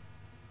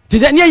ti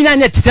je ni nyina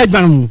ne ti sa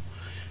adwuma mu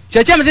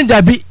cheche me sin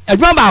da bi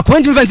adwuma ba ko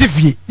ndimi fanti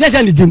fie ne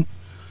se ne dim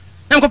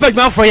na ko pa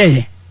adwuma fo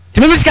ye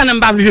ti me sika na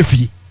mba me hwe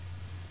fie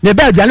me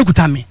ba aduane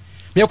kuta me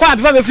kwa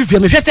be fa me fie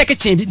me hwe se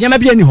kitchen bi nyama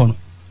bi ani ho no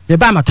me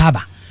ba ma to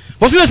aba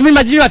bo so me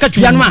ma jiri aka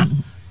tuya no a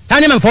ta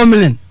ne me 4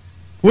 million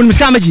won mi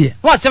sika ma jiye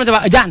what se me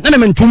ta ja na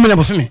me 2 million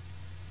bo so me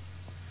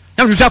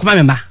na bi sika ko ma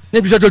me ba na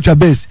bi so to twa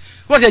base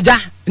what ja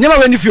nyama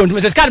we ni fie on me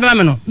se sika be ma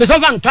me no me so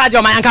fa to ade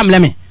o ma yanka mle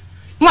me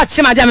what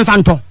se ma dia me fa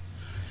nto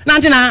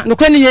nantina no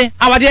kwani ye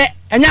awade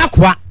enya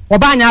akoa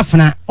oba anya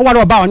afena owade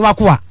oba onye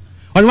akoa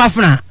onye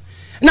afena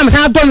na me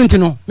san do no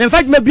ntino me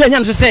fa djuma bia nya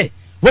no se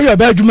we ye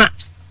oba adwuma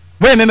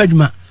we ye mema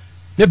adwuma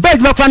me ba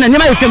adwuma kwa na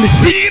nyama ye fem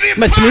si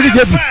ma simiri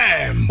jebu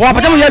o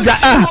patam ye bia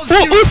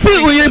usi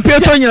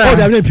Oyerepaafutuo nyina o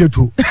da me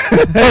Pieto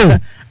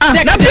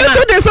na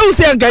Pieto de so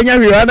usi anganya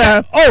hwe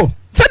na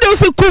se de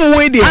usi kun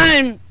we de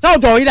so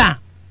do ida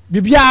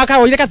bibia ka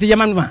wo ye ka se ye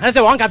manu a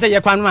se won ka se ye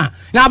kwa no a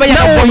na ba ye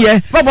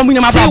ba mu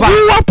nyama ba ba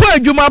wo pa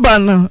adwuma ba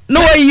no na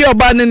wo yi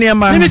oba ne ne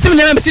ma mi sim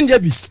ne me sim de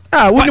bi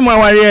woni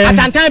maware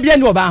atantan bia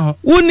ni oba ho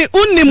woni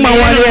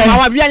maware ma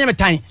wa bia nya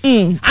metan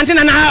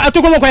antina na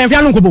atoko mo kwa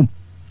yemfia no nkobom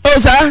o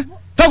sa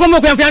toko mo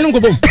kwa yemfia no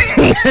nkobom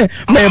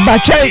me ba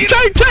chai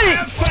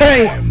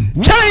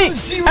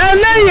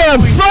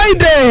and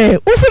Friday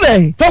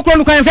usire toko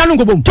no kwa yemfia no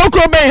nkobom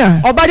toko be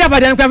ya oba dia ba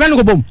dia kwa yemfia no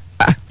nkobom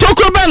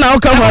toko be na o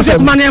ka mo se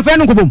kuma na yemfia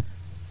no nkobom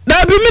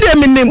da bi mi de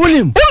minim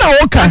una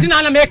woka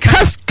antina na me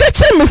ka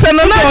kache mi se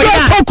na adwo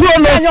tokro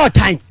no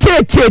tie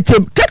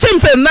kache mi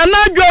se na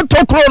adwo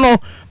tokro no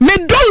me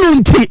donu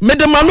nti me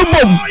de manu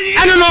bom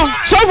eno no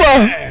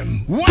sofo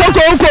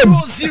toko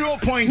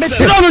ko me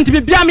donu nti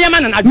bibia me ma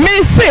na adwo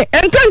me se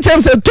enka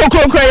nchem se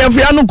tokro kra ya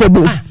fia no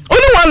kobo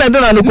oni wala de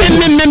na no kobo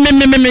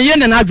me ye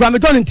na adwo me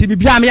donu nti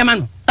bibia me ma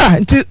no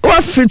nti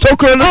wa fi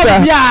tokro no sa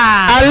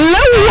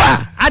alewa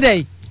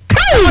adai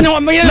ya na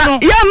wo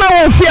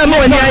fia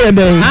no ani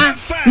ayeden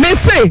me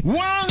say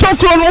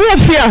tokro no wo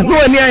fia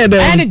no ani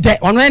ayeden any day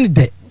any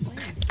day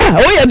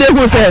o ye de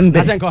hu say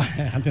ende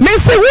me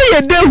say wo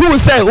ye de hu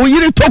say o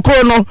yiri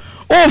tokro no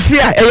o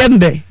fia e ye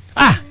nde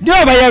de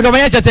o ba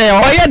ye chete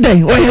o ye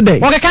den o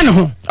ke kan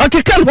ho o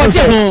ke kan ho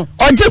say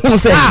o je hu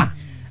say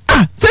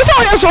se so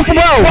o ye so fo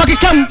o ke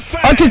kam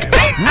o ke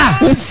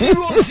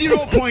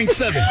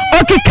 0.7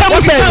 o ke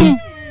kam say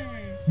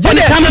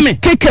jone tamame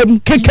kekem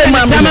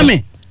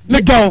mame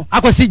me do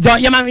akosi jo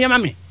yama me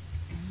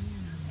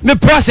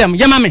prosem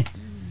yama me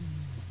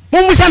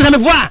mo musa na me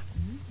boa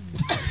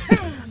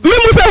me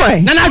musa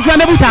wai na adwa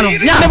me busa no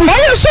nya me busa o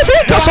ye sofi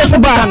ka sofi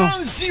ba no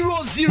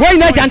wai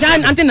na janta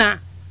antina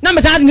na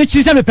me sa ni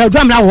chi se me pe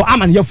drum na wo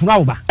amane yafunu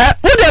awo ba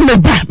wo de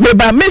me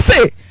ba me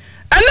say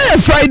ana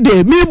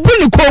Friday me bu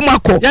ni ko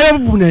mako ya me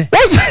bu ne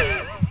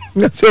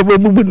na se bo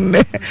bu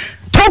ne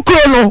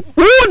tokro no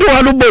wo de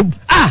wa no bom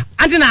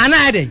antina ana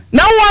ade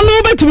na wo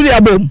no betumi de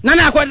abom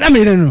na akwa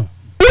me ne no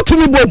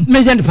utumi bom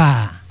me jend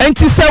pa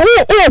enti se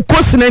wo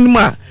kosina ni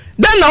ma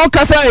dan na o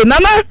kasa e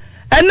nana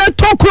ene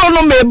tokro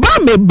no me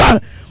ba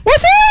wo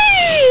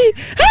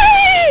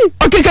say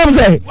okay come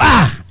say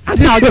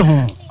antina oje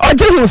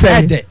hu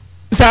say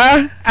sa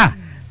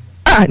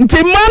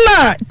nti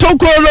mana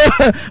tokro no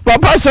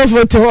papa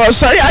sofo to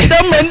sorry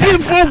Adam and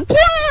Eve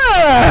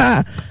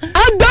kwa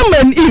Adam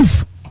and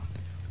Eve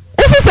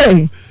what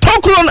say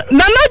tokro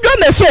nana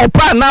dwo so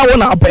pa na wo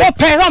na pa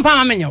pe ron pa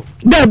ma menyo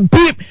the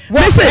beep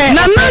we say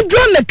nana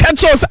dwo ne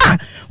catch us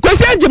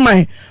kwesi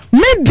agiman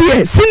me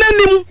die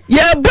sinanim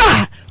ye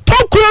ba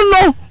tokro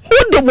no who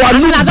the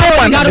one no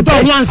do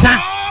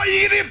wansa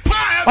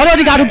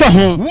already got to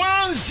ho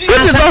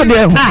what is all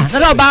there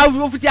na ba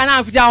ofitia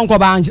na ofitia onko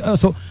ba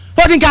so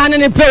holding kan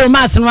ne play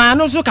match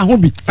no so ka ho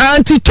bi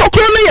anti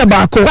tokro no ye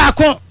ba ko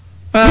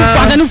you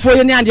father no for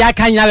ye ne ande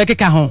aka nyina we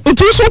keka ho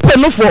nti so pe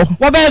no for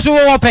wo be so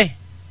wo pe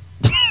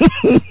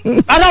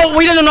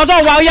we don't know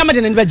so wa ya me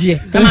de ne bagie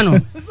kama no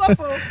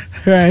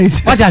right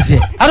what I say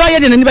ye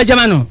de ne bagie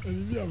ma no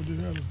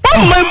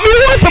my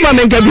be sama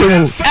me gabi wo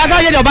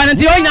ye de oba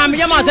nti o nya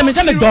me ma se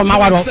me do ma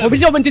waro obi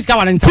se obi ntiska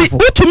waro ntafo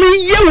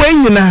utumi ye we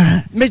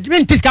nyina me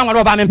ntiska waro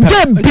oba me mpa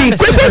gabi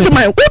kwese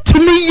juma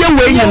utumi ye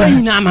we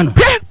nyina ma no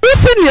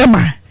usi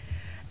niema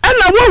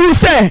ana wo hu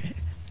se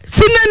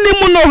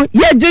sinanimu no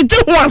ye jeje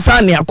ho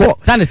asane akọ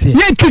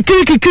ye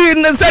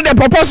kikiri ne se de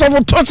papa so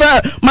to se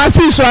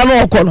masi so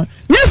anu okọ no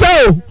nye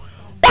se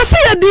o se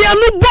ye de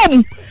anu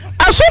bom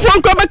asofo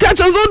nko be ka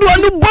chezo do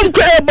anu bom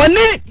kra e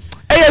boni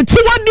e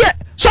tiwade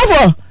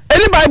sofo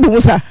eni bible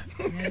musa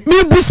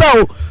mi busa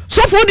o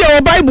sofo de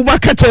o bible ba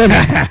ka chere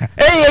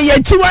ye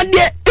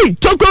tiwade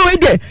tokro we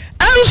de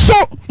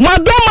anso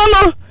madoma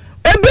no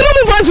ebinu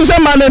mu fansi se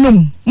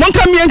mananum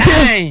monka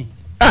mienti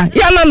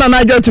ya na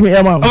adwotumi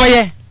e ma o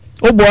ye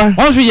oboa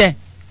on so ye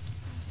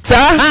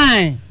sa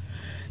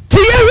ti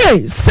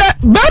ye se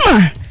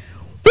bama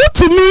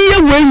utumi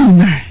ye we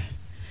nyina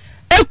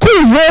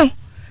ekuho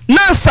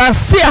na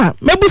asase a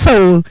mebusa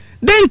o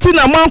denti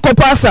na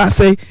mankopa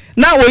asase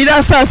na oyira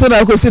asase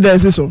na consider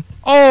so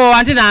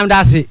anti na am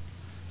da se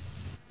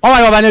o wa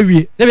yo ba na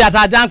wie de bi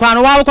ata dan kwa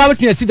no wa kwa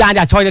betin asi dan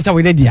da choy de se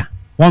we dia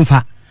won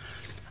fa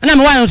na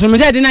me wa yo so me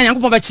de na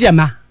yankopon ba chi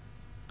ma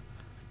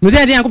me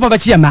de yankopon ba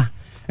chi ma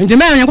nti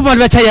me yankopon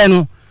ba chi ye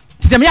no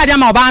ti me ya de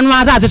ma oba no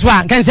asase so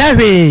a kan se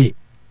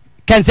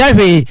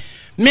hwe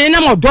me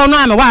na mo do no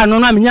a me wa no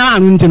na me nya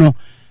anu nti no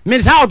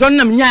me sa odo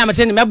na me nya ma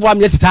se ne me boa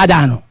me sita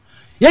da no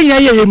ye nyina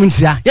ye mu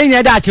ntira ye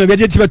nyina da ache be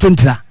de ti beto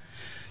ntira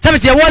se be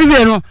ti ye wori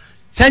we no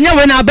se nya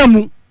we na aba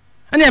mu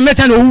ana me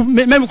ta no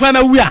me kwa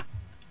ma wu a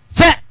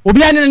se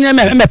obi ani ne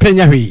me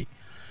prenya hwe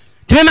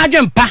ti me ma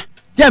dwe mpa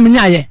de me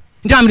nya ye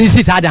nti ma me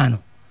sita da no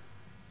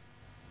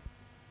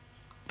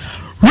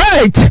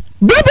right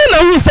baby na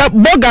who say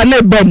boga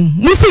na bam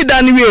musi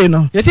dan we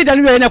no you see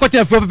dan we na kwete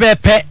afro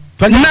pe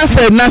na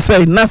say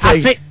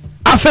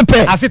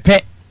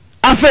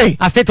afe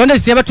afe to na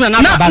sie beto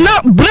na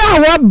bra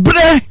wa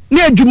bre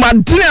na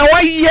adwumadene a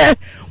waye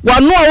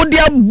wano a wo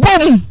dia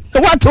bom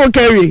what o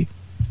carry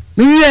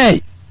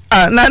me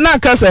na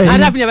ka say na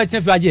dafa ne be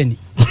tefi aje ni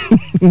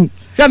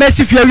sha me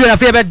si fie wi na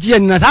fe be die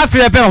ni na sa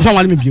fe pe o so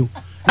wale me bio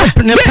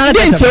ne kan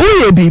de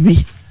wo ye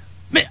bibi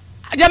me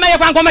dia me ye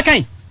kwan ko me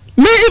kan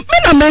me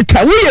na make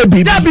wo ye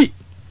bibi dabi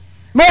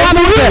mo ha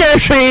mo ye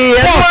hwe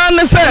e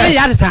no say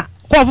ya sa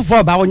ko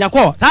fofo ba wonya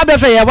ko ta be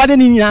fe ye wade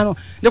ni nyina no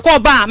de ko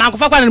ba man ko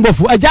fa kwa na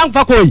bofu aja ko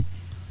fa ko yi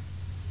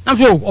am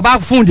so o ba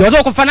fun de o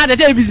so ko fa na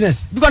de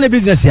business because na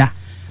business ya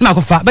na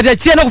ko fa but e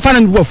tie na ko fa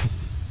na bofu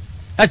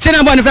e tie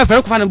na bo ni fe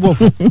ko fa na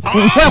bofu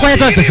ko ye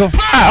to so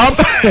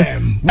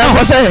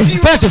ko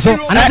say to so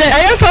ana de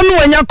e so no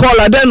wonya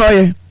call ade no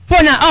ye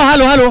fonya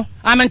hello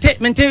amente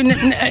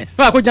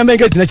no ko jambe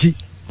gate na chi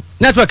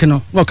network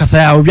no wo kasa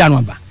ya obi anu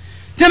aba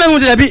tie me mu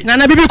de bi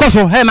na bibi ko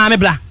so he ma me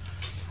bla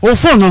o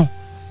phone no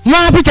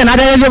mo picture na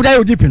da le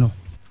o deep no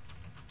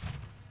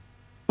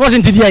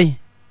wasn't it yai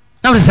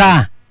na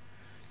sa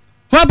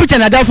mo picture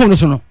na da phone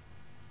so no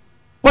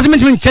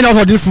wasn't me channel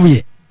for the full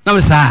ye na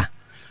sa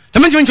to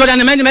me choda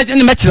na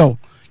me chiro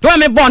to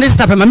me born this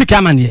step ma me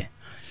ka man ye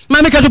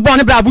ma me ka so born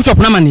bra bu shop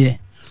na man ye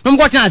no mo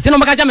ko chance no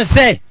mo ka ja me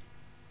say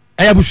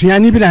aya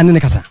busuani bi na ne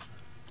kasa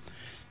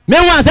me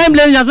wan say me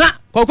nya na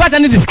ko kwata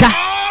ni diska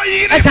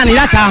e ta ni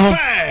lata ho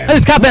e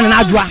diska ben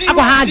na adua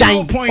akọ ha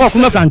dan o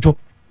kuma francho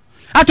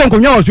ato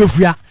nkonwa o so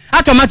fua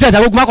ato matches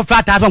agoguma ko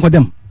fa ta so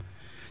nkodem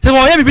se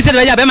wo ye bibi se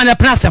de ya be ma na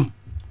plasem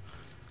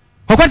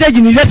ko kwata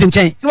gi ni lesi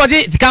nchen wo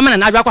di diska man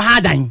na adua ko ha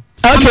dan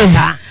okay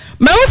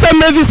me wo say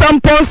maybe some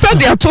sponsor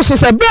de ato so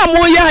se bra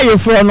mo ya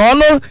ayefro no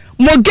no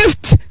mo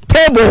gift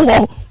table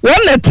ho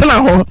won na tena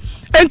ho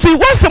enti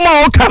what's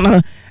mo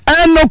kana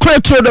and no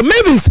credit the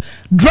maybe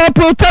drop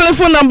your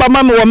telephone number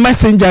mama or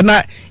messenger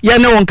na ye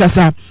ne won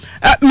kasa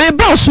me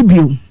ba so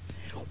bio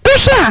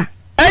usha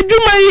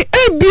adwuma yi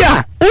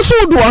ebia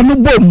usu do anu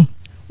bom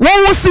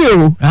won wo se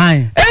o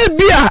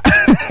ebia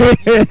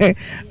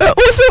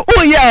usu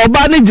o ya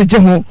oba ne jeje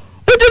ho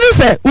ujunu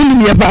se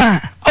unu ye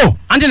ba oh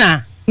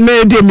antina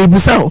me de me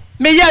busa o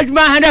me ya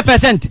adwuma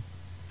 100%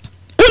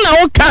 una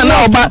wo kan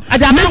na oba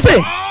me se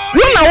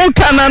una wo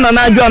kan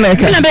na adwo na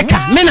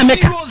ka me na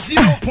meka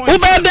wo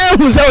ba da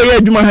hu se o ya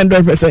adwuma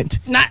 100%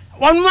 na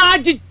won ma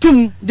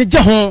jitum jeje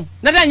ho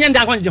na da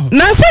nyanda akon jeje ho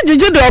na se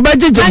jeje de oba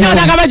jeje ho na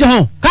da ka ba jeje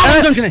ho ka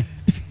mo tumtene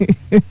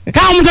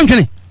ka mo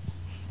tumtene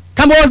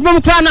ka mo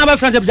odum kwa na ba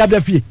France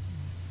bia fie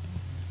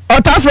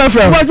o ta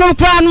frefre wo odum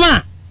kwa no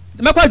a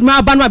me kwa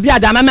adwuma ba no bia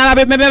da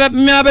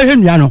me ba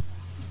hwenua no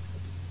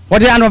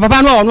odi ano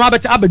papa no no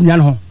abadua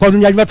no ho ko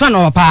odum adwuma twa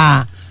no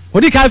pa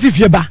odi ka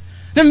fifie ba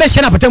ne me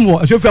hye na patam wo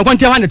asofu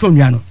akwante ha ne to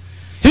nua no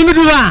ti mi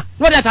du ha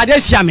no da ta de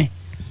sia me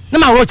na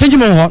ma wo change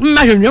mo ho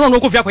ma hwenua no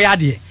ko fia ko ya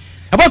de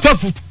e bo to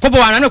ko bo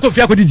wana na ko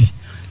fia ko didi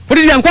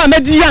am ko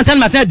amedi ansan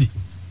ma sadi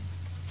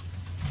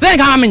den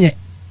ka amenye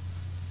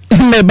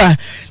meba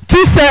ti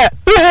se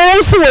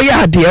wo so wo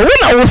ya de wo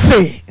na wo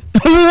se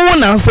wo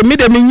na so me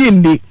de me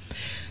nyindi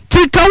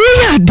ti ka wo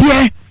ya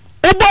de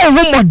e bo ho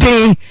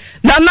moden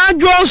na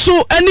nadwo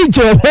so ani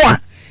je ho a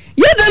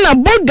ye de na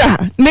boga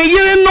ne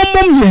yire no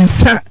mom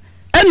yensa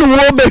ene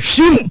wo be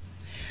hwim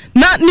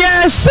na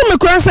ne shime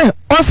kura se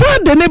osa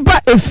de ne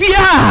ba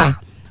efia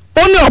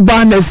oni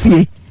oba na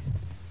sie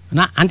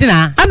na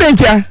antina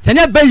abentia se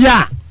ne ba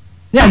ya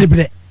ne ani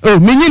bre oh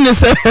minyi ne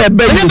se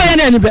ba ne ba ya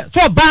ne ani bre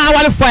so ba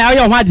wale fo ya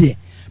yo ho ade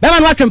be ma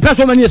no atwe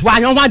presso mani es wa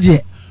anyo ho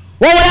ade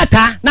wo wale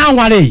ta na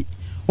anware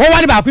wo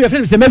wale ba ku ye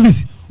friend se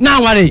Mavis na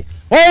anware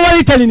wo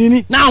wale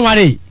talinini na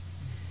anware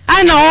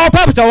ai na o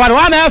papa to wale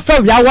wa ma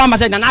fa ya wa ma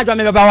se na adwa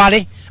me ba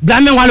wale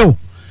bla me wale o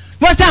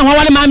wo sa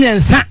wale ma me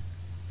nsa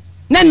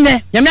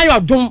nenne ya me ayo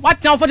dum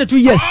what now for 2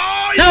 years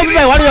now be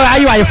wale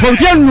ayo ayo from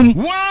fie num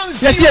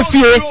ya fie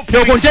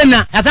yo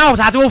container ya sa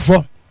ta to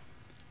fo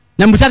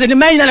na mbusa de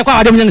mai na kwa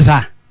wadem nyen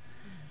sa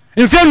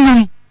in fie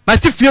num ma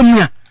sti fie mu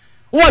a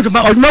wo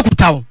oduma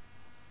kutawo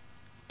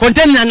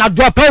container na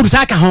drop out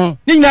saka ho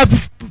ni nya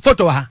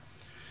photo ha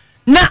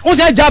na wo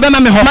se job ma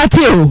me ho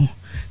Mateo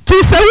ti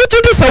se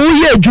wutu de se wo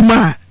ye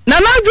adwuma na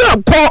adwo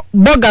akọ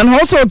boga no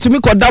so tumi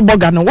koda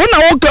boga no wo na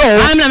wo ka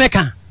o am na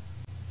meka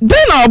de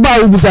na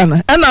oba ubusa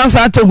na e na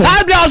sa te ho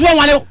abra so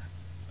wale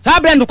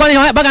sabra ndo kwani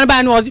boga na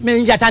ba no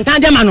me ya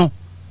tantan de ma no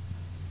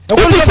e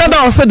wo se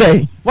da o se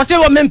de wo se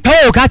wo me mpa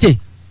o ka che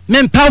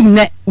me mpa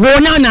ne wo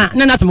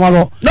na to mo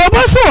ro na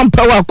oba so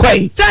mpa wa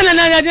kwai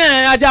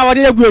na ja wo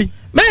de egui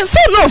me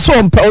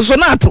so mpa so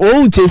na to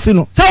o chesi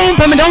no so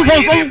mpa me don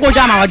fo go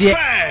ja ma wo de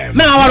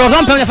me ma wo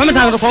don mpa me fa me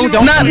tan ko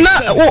na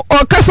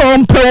o ka so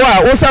mpa wa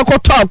wo sa ko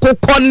to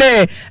akokọ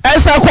ne e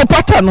sa ko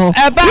pata no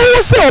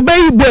wo se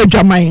obayi bo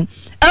adwaman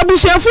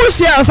abushefo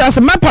hia asase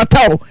mapata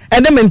o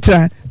ene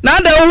mentra na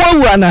da wo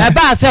wu ana e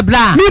ba se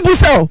bla mi bu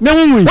se me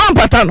hunwi wan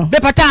pata no be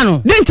pata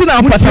no denti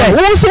na pata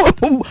wo so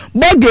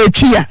boga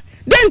etwia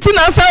denti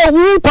na sa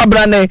wu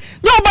kwabra ne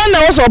nyo ba na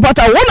wo so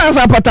pata wo na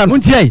sa pata no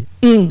ntie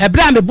e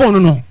bla me bon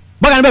no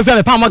boga na be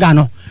fe pa moga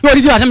no yo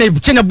di ase me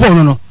chine bo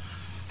no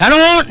ano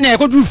na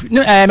ko du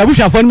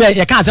mabusha fo no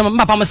ye kan ase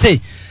mpa mo say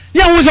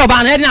ye hu so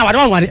ba na e na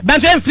wade ben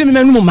fe mfiri me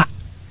manu ma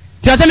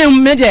ti ase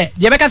me de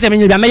ye be ka se me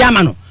nyibia me ya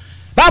ma no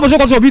Bible so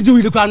ko so bi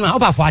du kwa no a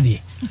Obofour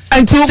ade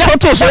anti ko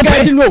to so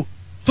ga no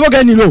so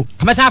ga ni no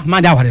ka meta af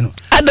ma da wade no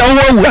ada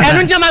wo wu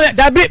enu njama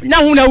da bi na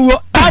hu na wu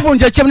Bible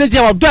nje chem ne je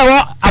wo do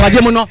wo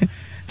awade mu no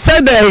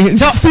said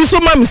si so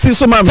mami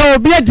so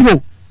obi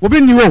adiwo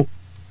obi niwo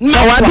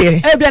na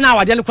wade e bia na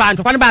awade no kwa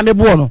ntokwa ne ba me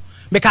bo no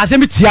me ka se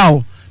me tia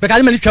o me ka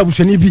se me twa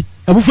bushani bi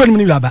abufuo ni mu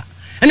ni laba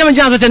ene me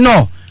njan so se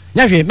no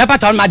nya hwe me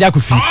pata ma da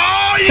kofi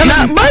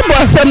na Bible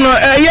asem no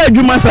ye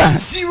adwuma sa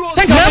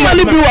na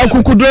mali bi wa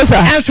kukudro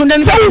sa so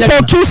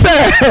ko tu se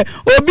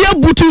obi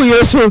abutu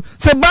yeso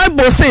se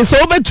Bible say so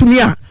obetumi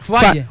a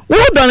wo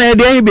don e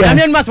de bia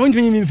na me ma so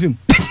ntumi mi film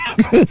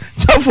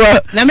so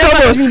for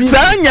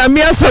sa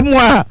nyame asem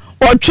a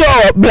ocho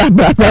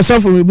bla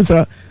so for me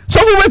buta so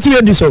for betumi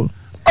edi so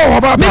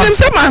baba minim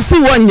se masi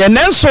wonye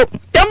nenso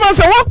yama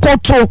se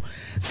wakoto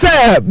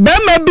se be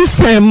ma bi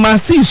se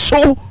masi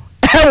so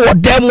e wo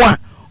dem a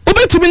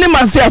obetumi ne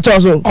masi ato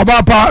so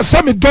obapa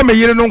se me do me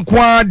yire no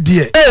nko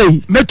ade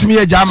metumi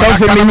ya jama aka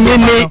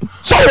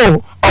so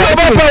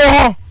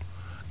obapa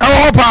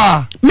wo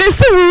pa me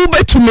se wo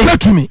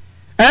betumi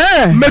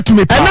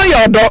metumi pa ana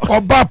yo do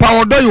obapa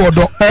odo yo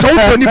do so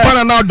wo ni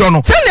pa na odo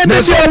no se ne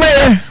de so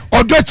me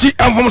odo chi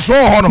enfom so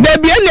ho no da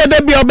bia ne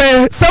da bia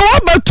obe se wo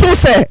betu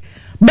se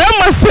be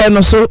ma se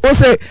no so o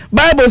se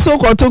Bible so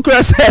ko to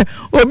kra se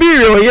obi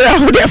re oyira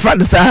ho de fa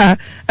sa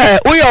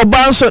uyo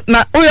oba so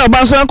na uyo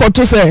oba so ko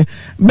to se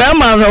be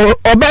ma no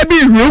oba bi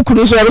re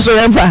ukunu so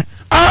yemfa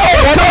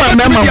o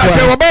me ma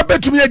so oba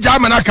betumi ya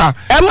jama naka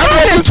e ma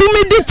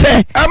betumi di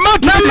che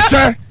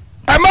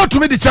ma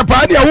tumi di che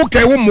pa na wo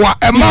kai wo moa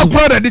e ma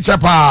kura di che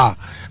pa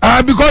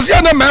because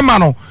ya na me ma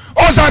no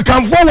o sa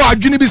kanfo wo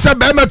adwini bi se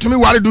be ma tumi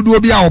ware dudu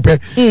obi a ope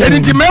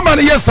enti me ma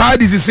no yes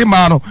side is si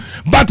ma no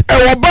but e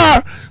wo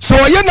ba so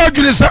ye na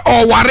adwini se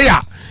o ware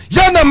a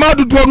ya na ma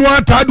dudu no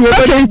ata do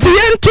obi enti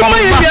ye ntuma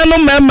ye bia no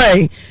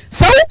memai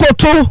se wo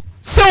koto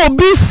se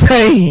obi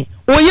sei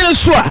o ye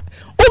so a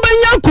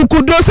obenya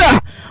kukudo sa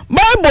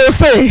Bible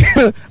say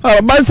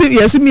ba se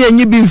yes me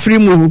anyi bi mfiri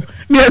mu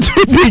me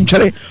atu bi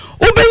twere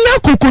obenya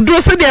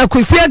kukudo se de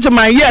akosi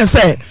agema yes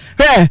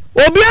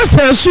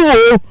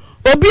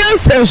obi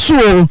asensu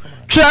o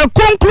twa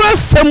konkro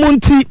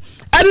semunti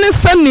ane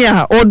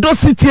sania odo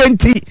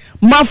sitienti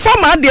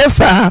mafama de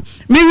sa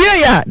mi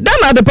wie ya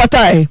dana de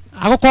patai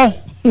akoko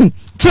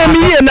chemi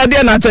ye na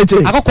de na cheche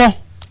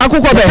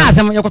akoko be na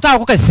sem yakota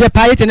akoko se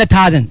pa yete ne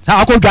 1000 sa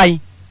akodwan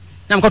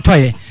na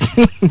mkotoye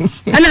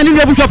ana ni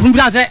bu shop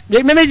mbuza se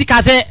me meji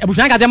ka se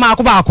ebusan ka se ma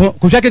akoko ba ko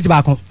hwa keti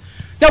ba ko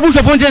ya bu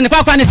shop nte ne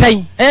kwa ne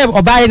sei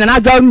obaye na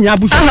adwa nya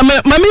bu shop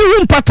mami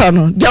hu mpata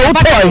no de wo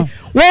toy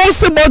wo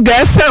se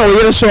boga se o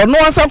yere so no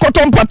asa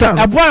koto mpata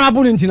abo na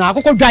abu nti na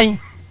akoko dwan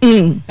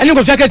eni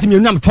ko hwa keti mi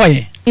na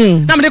mtoye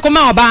na me de ko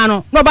ma oba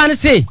no na oba ne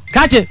sei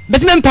ka che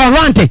besi me mpa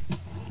rante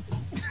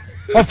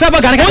o fe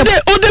boga ne ka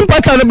ode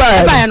mpata ne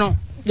ba no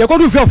ye ko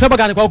du fe o fe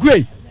boga ne kwa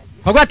kuei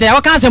kwa te ya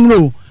wa kan asem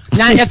no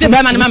nya yese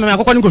be ma ne ma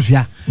akoko ne ko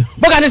hwa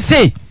boga ne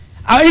sei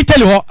a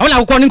iteli ho ona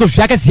akoko ne ko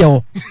hwa ka se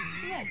ho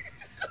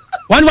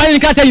one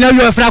ka ta ina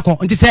yo fra ko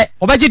nti se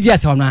obaje dia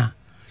se ona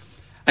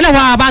ana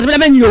wa ba me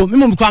menyo me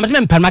mu kwa me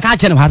mpema ka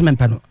che ne ha me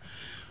mpeno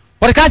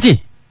o ka ti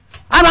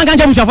ana kan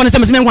che bu shafo ne se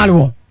me nwale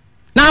wo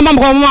na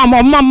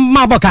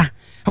ma boka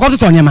ko to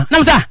tonya ma na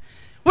msa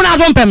una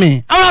zo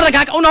mpeme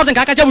una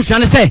ka che bu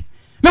shane se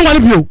me nwale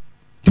bio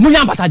ti mu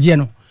nya bataje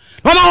no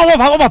no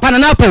ma wo pa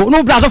na po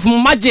no bra so fu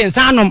ma je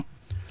nsanom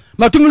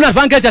ma tu mu na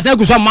fan ka che se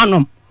gu so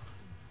manom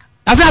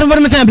afra mo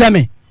me se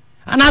blame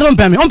ana zo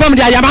mpeme on pam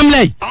dia ya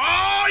mamlei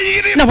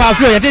na wa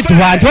flo yete to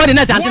wa to de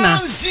na chance na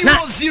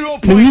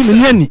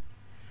ni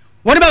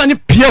woni ba ni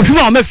pia hu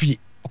ma ma fi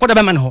ko da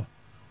ba man ho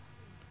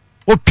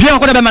o pia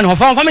ko da ba man ho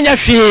fa me nya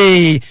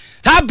hwe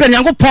ta bra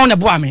nyanko pon na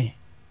bo ame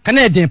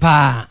kana edin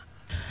pa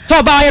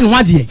to ba ye no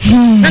ade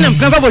na na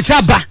mkan fa bo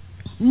cha ba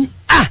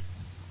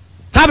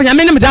ta bra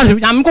nyame ni mdan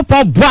nyame ko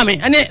pon bo ame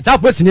ane ta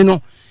polisi ni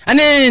no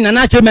ane na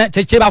na che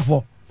ba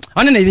fo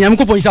ane na nyame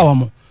ko pon isa wo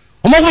mo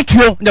o mo ho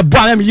tuo de bo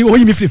ame yi o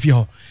yi mi fi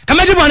ho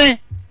kamedi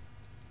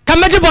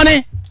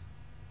bone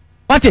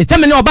wate tell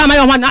me no ba ma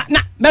yo na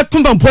me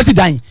tumba mposi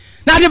dan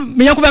na de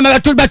me yanko be me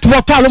to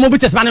to alo mo bi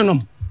tese banen nom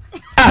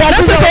na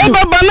so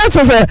ba na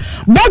so se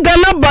boga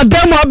na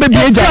badam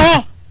abebieja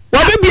wa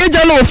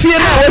bebieja na ofie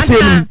na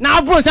wose na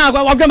abro san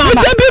wa dwama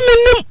ba de bi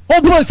minnim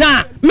obro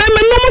san me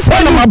nom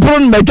so na abro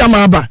na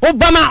dwama ba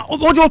obama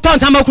o to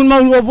tan ma kun ma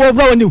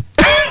obro woni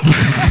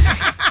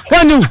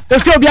woni e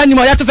fi obi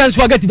animo ya to fence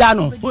wa get da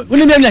no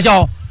woni me na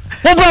sha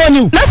obro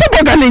woni na se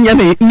boga na nya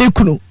ne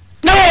kunu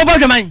na wo ba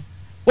dwama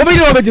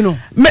obi no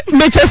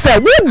me che say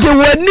we de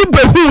wani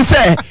behu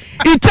say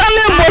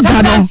Italian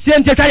boga no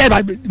sente twa ya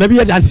ba bi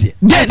ya dance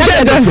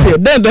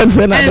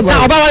dance na de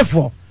ba oba wa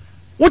fo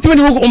wotimi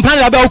ni umpan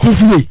la ba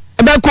okufue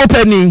ba ko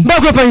pani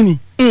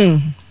o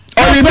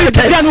ni be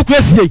dia no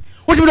kwasie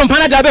wotimi ni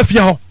umpan la ba fie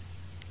ho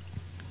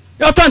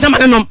yo to ntama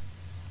ne nom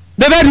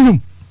be room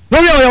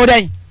Oyo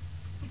dey.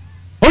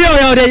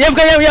 Oyo dey.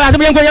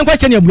 Yenko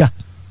chene abua.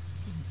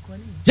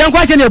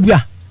 Yenko chene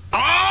abua.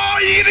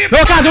 No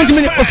ka don't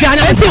mean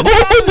ofiana.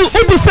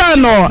 Ubisa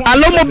no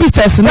alomo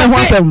bitters na ho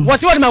asem.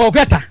 What ma go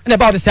kweta na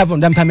about the 7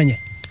 dem kamenye.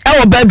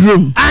 Our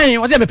bedroom. Aye,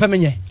 what dem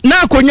pamenye.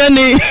 Na akonya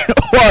ni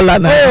hall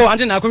na. Oh,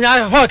 ante na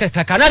akonya hall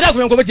kaka. Na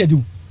akonya ko beti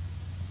adu.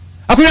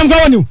 Akonya mko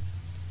woni.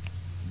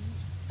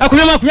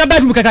 Akonya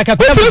bedroom kaka.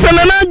 Otu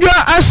na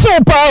adwa aso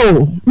pa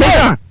o.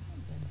 Mega.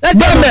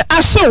 Deme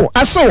aso.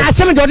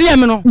 Asem de ode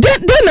yem no. De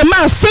na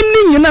ma asem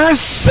ni nyina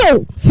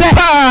aso.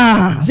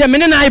 Pa. Ze me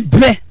ne na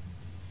ibre.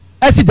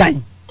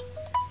 Asidan.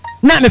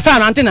 Na me fa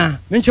na ante na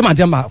me nchema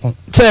de ma ko.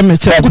 Che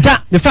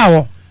Ukuta me fa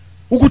wo.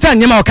 Ukuta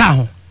nyema o ka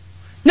ho.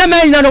 Na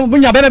me nyina no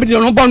bunya bebe bi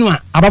no bonu a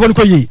ababo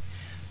ko yi.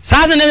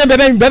 Sa na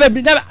bebe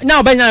na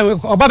obanya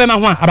obabe ma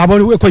ho a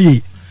ababo ko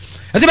yi.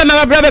 Ase be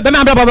ma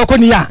bebe ko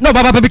ni ya. Na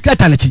obaba bi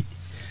kata na chi.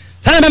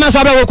 Sa na be ma so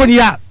ababo ko ni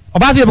ya.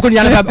 Oba so be ko ni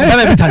ya na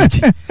bebe bi kata na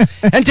chi.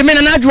 Enti me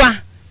na adwa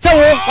se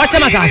wo wa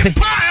chema sa ase.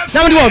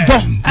 Na mo de wo do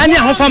ani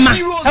ahofama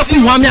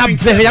akum ho ame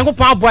abre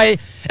yankopon aboy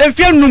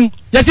enfie num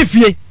yesi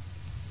fie.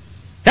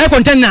 E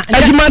container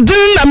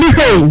ajumadin na mi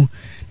ho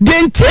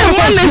denti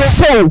one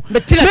so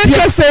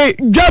make say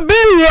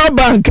Jabin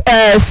Bank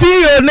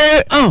CEO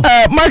ne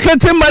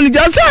marketing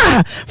manager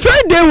say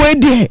Friday we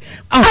dey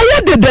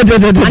aye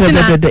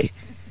de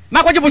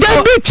makoje bu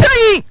so be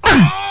chain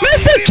me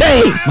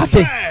chain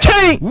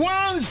 10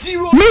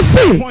 me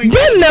say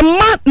den na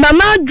ma na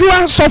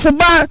adwa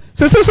sofoba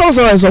se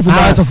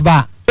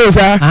sofoba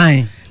oza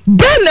ai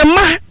den na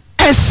ma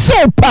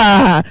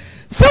esopa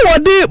se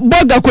wodi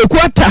boga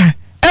kwekuata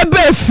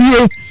ebe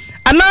fie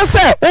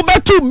anase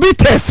obetu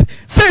bitters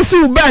sense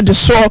u bad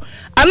so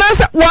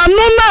anase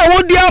wanu na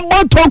wodi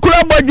aboto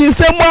kura bodwi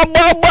se mu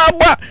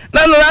agba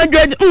na no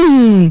adwa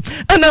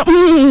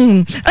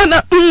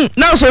ana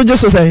na so je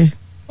so say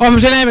o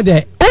me na me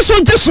de o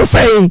so je so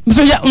say me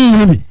so ya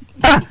bi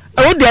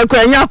o de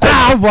akwa nya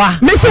akwa boa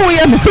me se wo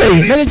ye me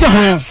say me je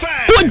ho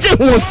wo je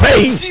ho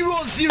say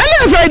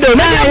ana Friday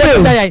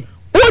na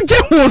Woje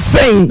ho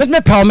say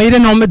me pa me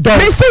no me do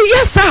me say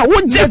yes sir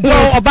woje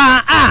ho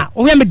oba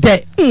o he me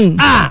de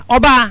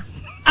oba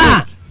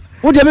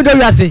wo de me do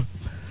wiase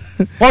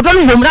odo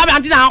ni hom na be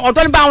antina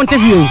odo ni ba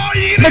Adomtv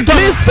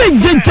me say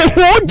jeje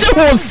ho woje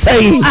ho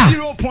say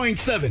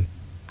 0.7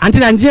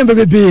 antina nje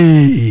be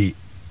be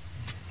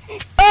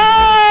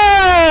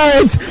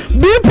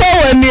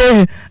power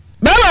ni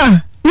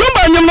baba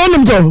number nyum no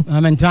nim to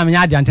amen to me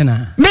nya de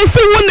antina me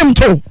say wonim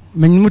to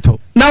me nim to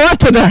na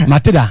what da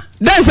matida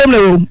dan sem le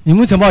wo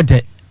imu se mo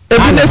de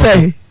ebi ne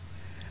say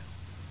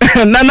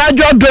na na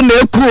jo do na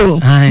eku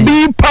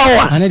be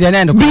power ani de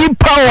na be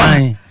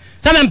power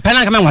sa me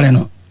mpena ka me wale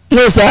no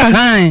no sir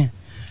ai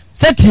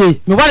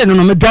setie me wale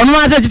no me do no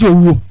ase titi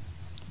owuo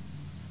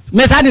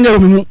me sa de na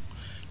omimu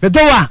me do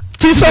wa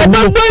ti so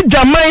gbogbo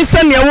jamai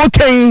se ne wo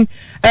kan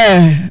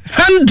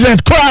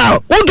 100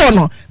 crowd wo do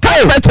no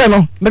kai beche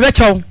no me be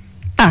chew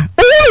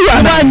o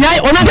ya ba nyai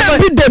ona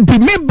de bi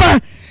me ba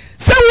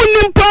se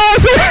wonim pa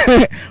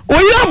se o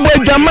ya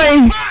bo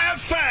jamai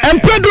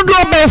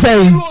empedudo be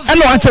say e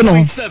no ache no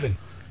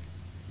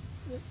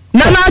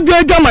na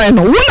adwo jamai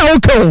no wo na wo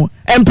kan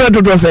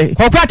empedudo say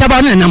kokwa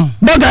taba ne nam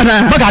boga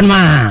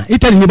na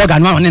itali ni boga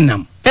na ne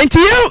nam enti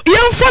ye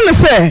mfa ne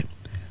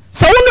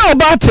se wo na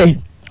obate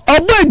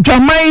obo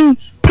jamai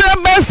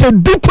prebe se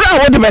dukura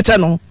wo de meche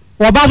no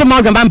wo ba so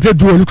ma gamba mpre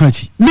duo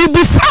lukrachi mi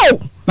bisaw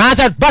ma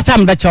ta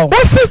batam da chew wo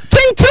se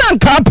tinkiran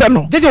ka pe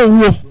no dede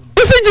owuo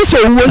isi ji so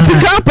wo ti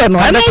ka pe no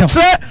I know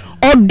say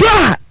odo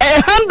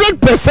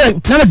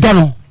 100% na me do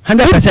no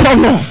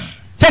 100%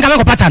 say ka me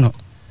ko pata no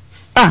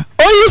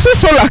o yusu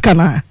solar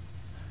kana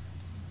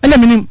ele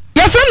minim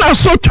ya fe na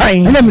so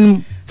twan ele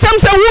minim sam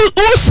say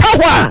wo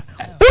shawa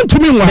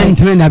untumi nwa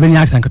ntimi na be ni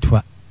aksan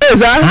katwa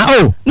eza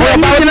no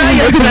ba wodi na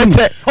ye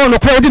direte no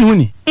ko wodi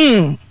huni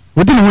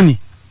wodi huni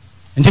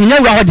ntimi nya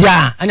wura hodi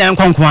a anya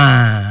nkonkwa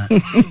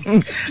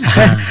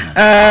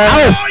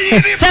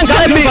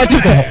tanka bi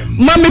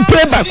mami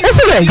playback o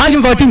se le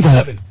hanjim 14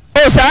 ko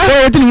o sa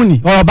wodi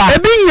huni o ba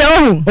ebi nya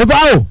o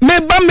me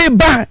ba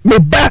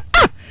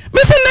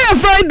me se na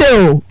Friday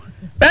o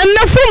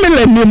na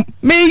family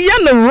me ya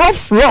no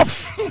rough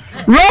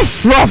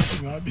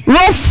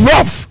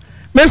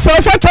me so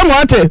facha mo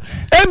ate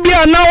ebi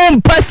na o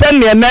mpese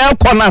ne na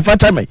ekọ na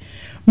facha me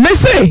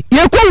say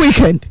ye ko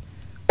weekend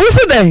o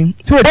se den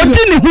odi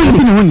ni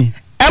huni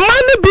e ma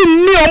ne bi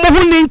ni o mo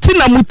huni nti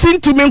na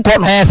mutintu mi nkọ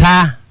no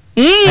esa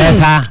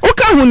o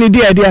ka huni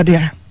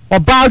dia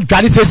oba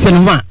dwale sese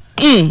no ma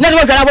na de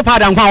wajara bo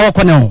pada nkwa wo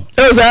kọ ne ho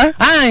esa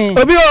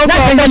obi o ko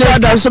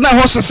pada so na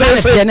ho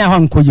sese na ho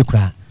nkoji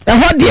kura e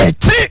ho de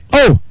ti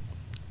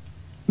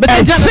but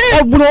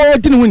obunu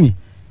odi ni huni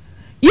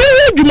ye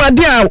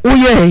dwumade a wo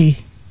ye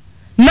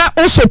na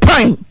o so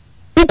pan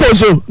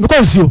ukozo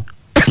because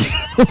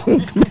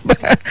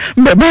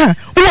mbeba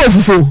wo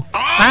fufu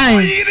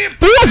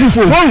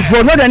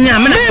wo no da ni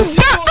amena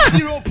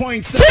 0.7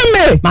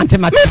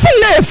 me say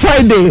na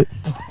Friday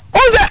o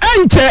ze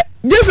anche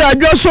just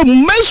adwo so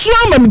mesu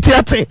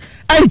amamtiate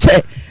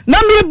anche na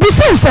me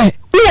busa say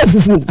wo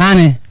fufu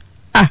ani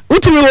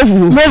utimi wo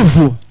fufu mo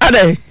fufu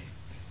ade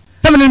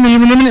tama ni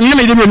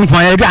me de me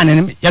kwa ya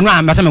aduane ya no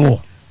amasa me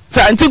wo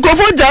sa nti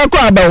kofo ja ko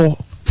abawo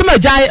tama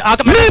jai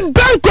me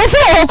ban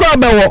kofo ko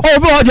abawo o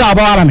be o ja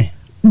abawo ara me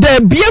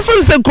the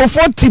beautiful se kofo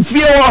ti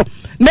fie wo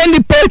na ni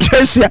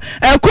Patricia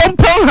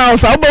compound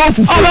house abawo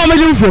fufu o ba me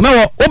di fufu me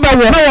wo o ba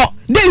wo me wo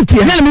denti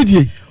na me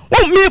die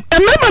o me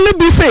mama no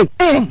bi say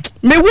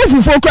me wo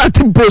fufu ko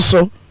ati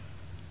boso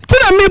ti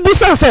na me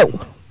busa say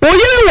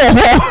oyere wo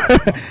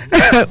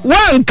ho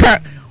wanka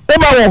o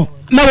ba wo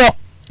me wo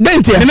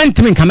denti me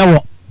ntimi nka me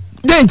wo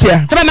denti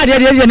taba ma de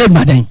na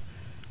gbadan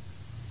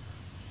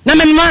na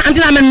me nwa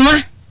antina me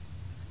nwa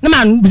na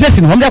man business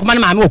no hom de ko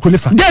ma me wo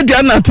kolifa de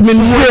dua na timi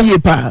no ye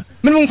pa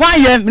me nkwa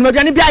ye me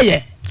aduane bia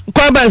ye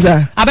kwa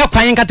baza aba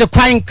kwan nkate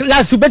kwan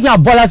last bet na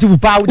bola su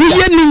pa wo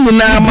ye ni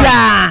nyina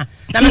ma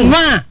na me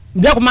nwa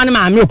bia ko ma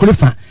me wo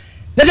kolifa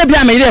na de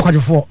bia me yire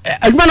kwadefo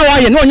aduma na wo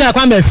ye na onya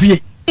kwa ma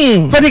afie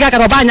ko di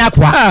ka ba nya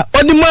kwa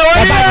odi mo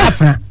wo ye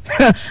afra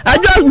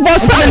ajo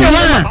bosa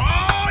na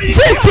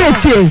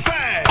tie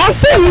o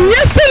se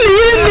nyese ni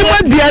yire ni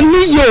maduane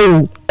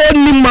yo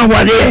oni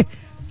maware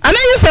ana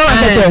yi se wa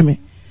ka che me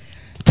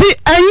ti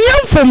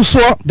anyam from so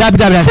dabi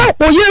so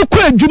oye ko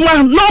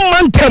adwuma no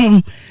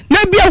mantem na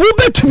bia wo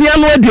betumi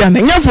anu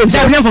aduane nyam from so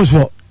nyam from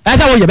so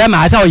asa wo ye be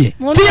ma asa wo ye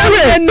ti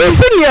ye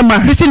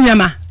bisi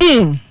niema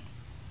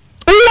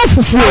wo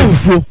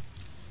fufu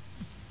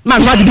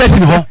man ma di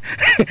blessing ho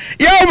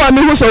ye o ma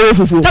mi ho so wo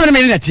fufu tabe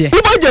me ni na tie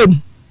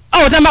ibojam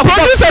o se ma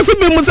producer se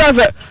me musa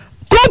se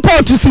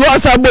comport si wa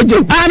sa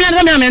bojam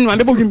me no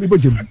be bojam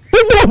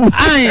ubom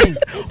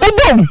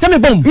ubom se me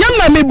bom nyam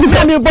na me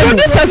busa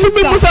producer se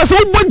me musa se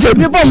ubojam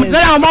me bom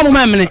na ma mo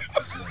ma mene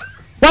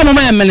wa mo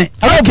ma mene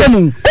okay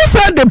mu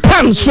usa the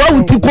pan so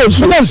wuti ko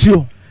so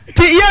nsuo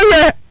ti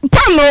ye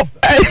pan no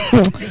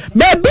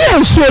baby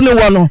nsuo ni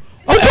wo no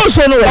o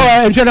so no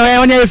o nsuo no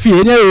woni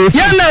afie ni e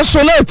ya na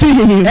so na ti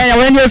hihi ya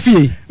woni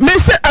afie me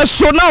se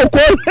aso na ko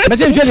me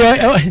se nsuo de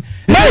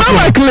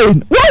mama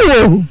clean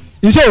wo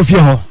nsuo ofie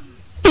ho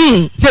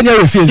se ni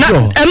ofie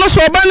nsuo eno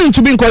so ba ni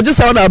ntubi nko je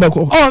sa da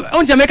abeko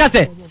o ntia me ka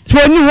se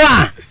so ni ho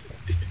a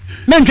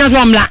me ntwa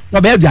so mla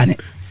no ba aduane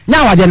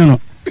nya wade no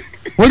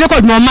wo je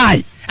ko dum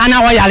mai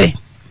ana wo yare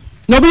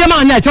no bi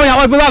ma na che ya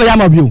wo ba ya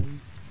ma bi o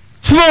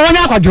so wo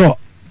nya kwadro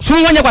so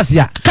wo nya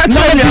kwasia ka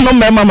che ni no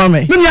mama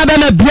me me nya ba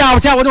na bia o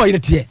cha wo no yire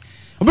tie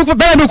obi ko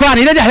ba mi ko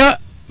ani de ha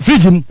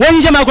fridge mu wo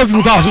nje ma ko fi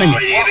mu ka o so me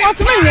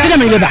nya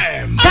me le ba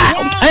ta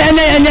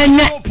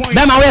ene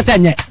ba ma wo ta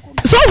nya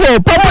so for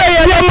papa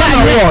ye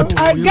ma word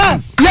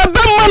ye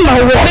ba ma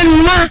word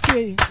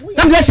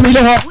na bless me le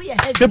ho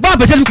be ba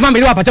be tell kuma me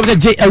le wa pata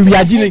je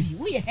awiadi ni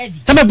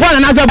se me bona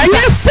na do ba anya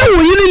se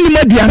wo yiri ni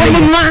maduane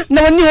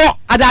na woni ho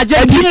adaje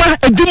aduma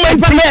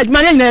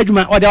ne na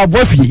aduma o da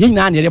obo fie yin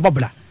na ne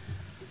bobla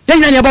yin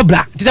na ne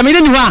bobla ti se me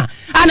ni ho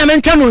a na me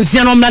ntwa no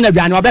nsia no mla na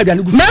aduane wa ba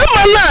aduane gu na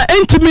ma na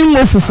entimi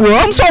ngo fufu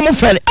o so mo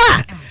fere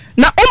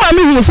na o ma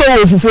mi hu so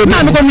wo fufu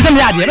na me ko mi se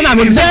me ade na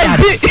me mi se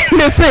ade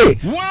me se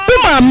o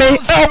ma me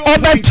o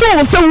ba tu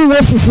se wo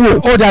fufu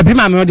o da bi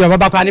ma me o de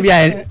baba kwa ne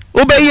bia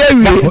o be ye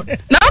wi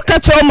na o ka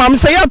che o ma me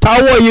se ya ta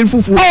wo yiri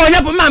fufu o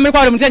nya ma me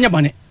kwa de me se nya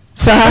bone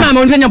sa ma me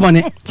o nya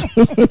bone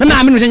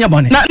na me no se nya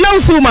bone na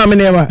so ma me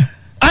ne ma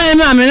ai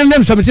ma me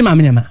ne so me se ma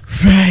me ne ma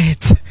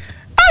right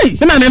ai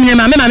me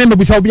ma me me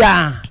busa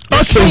obia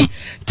okay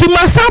ti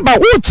masaba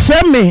wo che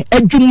me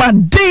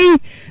adwumaden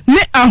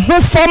ne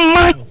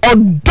ahofoma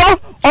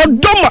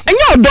odo ma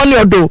enya odo ne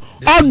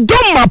odo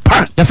ma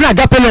pa ya funa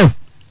agape love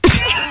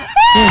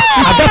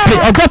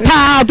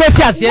odo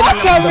si ase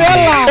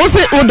o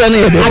se odo ne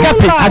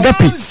agape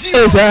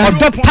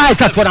odo pa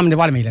isa to na me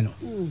wale me le no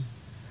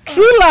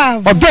true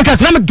love odo ka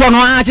tena me do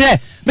no a che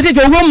me se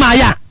jo wo ma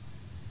ya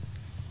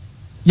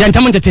ya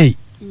ntam ntete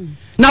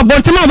na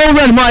bontema ba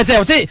wo mo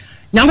se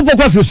nyango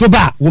pokwa fi so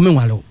ba wo me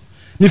nwale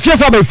ni fie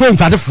fa ba fo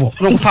mfatefo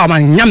no fa ma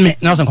nyame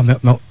na so me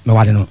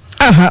wale no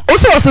aha o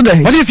se o se de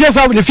wo ni fie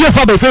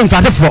fa ba fo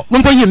mfatefo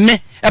no ko yimme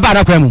e ba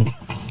da kwa mu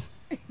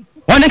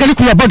wona ka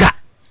liku ya boga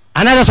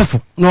ana so fo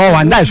no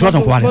wa ndai so so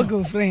wale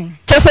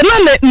chese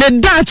na ne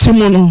dachi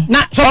mu no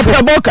na so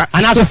fo boga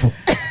ana so fo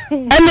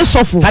ene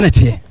so fo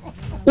sanete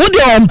wo de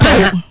on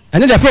pa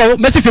ene de fo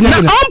me si fi na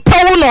on pa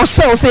wo no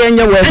so se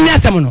yenye we ene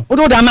asem no wo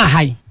do da ma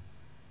hai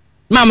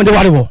ma me de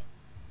wale wo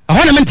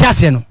ahona me ntia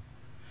se no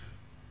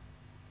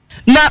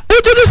na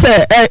ujudu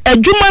se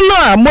adwuma no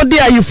a modi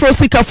ayifro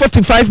sika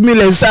 45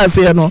 million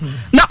shase no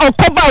na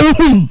okoba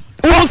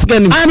wo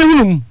sgani ami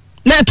hunum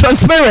na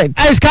transparent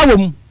ai ska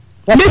wom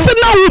me se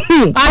na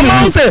wo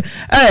ama se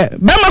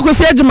be ma ko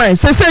se adwuma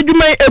se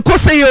adwuma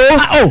ekose yo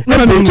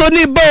na puto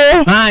ni bo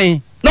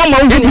ai no ma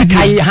wo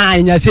kai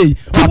hai nya sei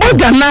ti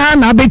boga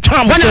na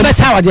betwa mo wona be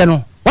sa wade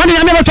no wona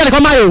nya me be tole ko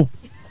mayo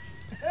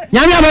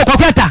nya me abo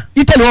kwakwata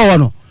itali wo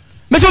no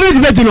me so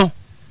me di no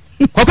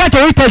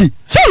kwakwata itali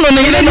so no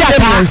ne ile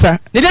miensa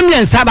ne dem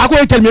miensa ba ko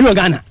itali me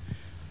Ghana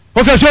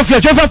o fe so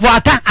fo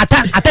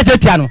ata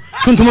tetia no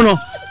tuntum no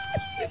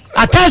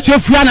ata so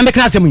fua na me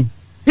kana asemu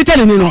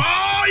Italy no.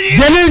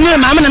 Jeni ni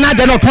mama na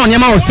de no ton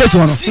nyama o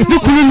station no. Ni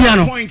kuru nia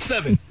no.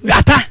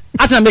 Ata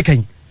asa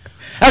making.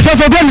 E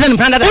so be mi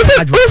plan that.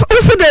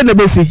 Who dey na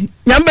besi?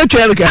 Nyam be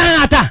twere ka.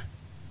 Ata.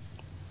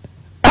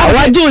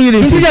 Waje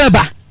oyiri nti. Nti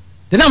ba.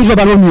 De nam so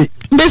ba no nwie.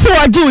 Mbesi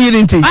waje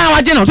oyiri nti.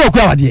 Waje no so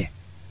okua wade.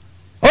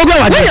 Okua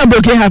wade. Nya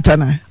boke hata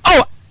na.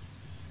 Oh.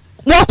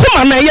 Wo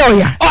kuma na ye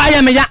oya. Oh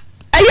aye me ya.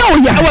 Aye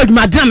oya. Awa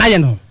dwuma dina ma ye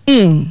no.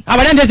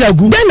 Abade ndese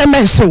agu. Den na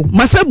me so.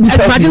 Masa busa.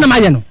 Dwuma dina ma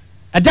ye no.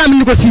 Adam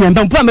ni ko si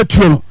yamba mpo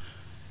ametuo no.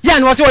 Ya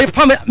no so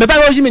me ba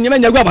wo jimi nyema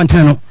nyagu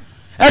abantene no.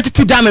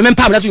 Etutu da me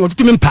mpa abada so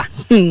tutu me mpa.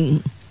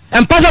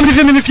 Empa so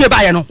me fie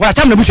ba ye no. Wa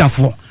tam na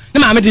busuafo. Ne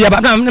ma me de ya ba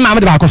ne ma me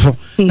de ba akoso.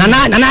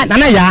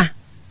 Na ya.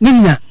 Ni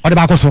nya o de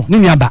ba akoso. Ni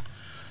nya ba.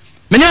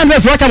 Me nya me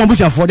fie o tam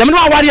busuafo. De me no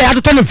aware ya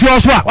to no fie o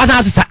so a wa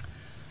san asesa.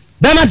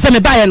 Be ma se me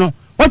ba ye no.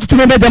 Wa tutu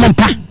me be dem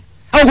mpa.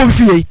 Awo go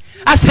fie.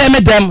 Ase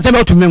me dem se me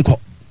otu me nko.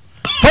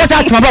 Ho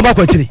ta tuma ba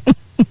ko tiri.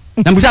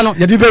 Na busa no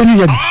ya de be ni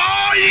ya bi.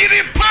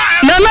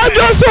 Na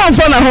just one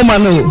for na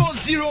home no.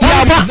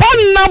 Ya ba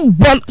onna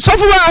bon so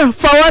for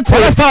what?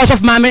 So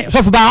for mama,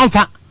 so for ba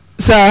onfa.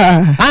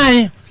 Sir.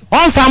 Ai,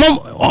 onfa mom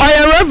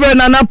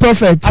Reverend and a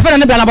prophet. Afa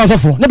na be na ba so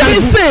for. They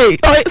say,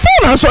 so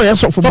na so ya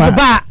so for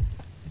ba.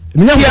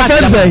 Me no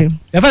say.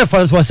 Ya fa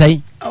Florence was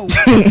say.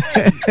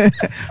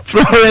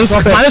 Florence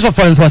of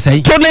Florence was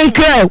say. Tonen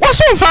cry. What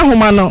so for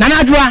home no? Na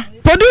adua.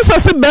 Producer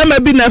say be ma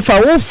bi na fa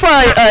wo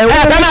fa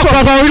be na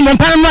ko so mo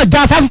pan no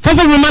ja fa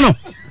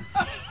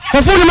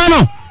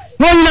no.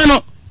 No no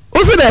no.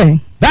 Who's there?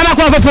 Dana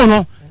kwa fofo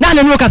no. Na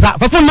na no kasa.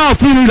 Fofo na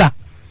ofun nula.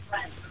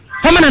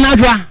 Fama na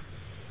adwa.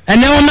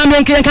 Ene o ma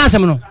men kire kan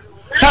asem no.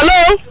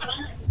 Hello?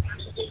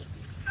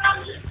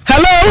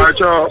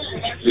 Hello?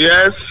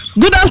 Yes.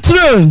 Good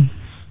afternoon.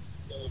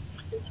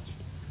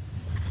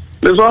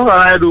 This what can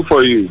I do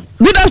for you?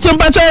 Good afternoon,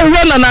 Pacho.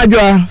 Run na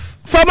adwa.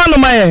 Fama no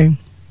my.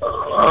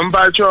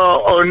 Pacho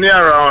only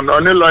around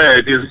only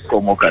lawyer this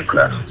komo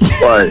kakra.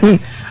 Why?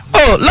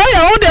 Oh,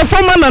 lawyer, who the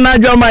Fama na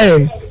adwa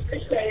my?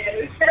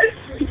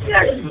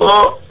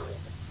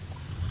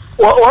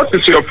 What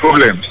is your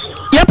problem?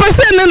 Ya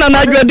person na na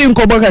adwadi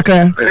nkobo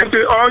kakra.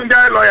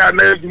 Onja lawyer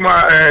na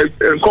ma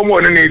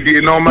nkomo ni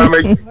di no ma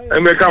me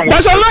kan.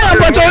 But lawyer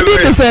but odi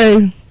be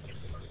say.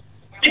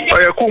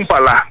 Lawyer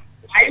kumpala.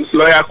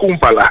 Lawyer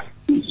kumpala.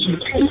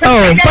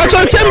 Oh,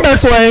 but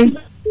chambers way.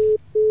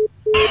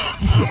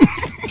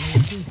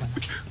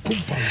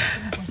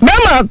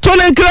 Mama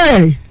tonen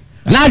cry.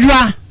 Na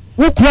adwa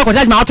wo kuwa ko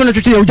judgment auto no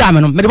twetwe ye uja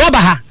me no. Me de bo ba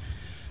ha.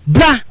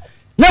 Bra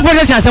na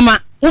police asema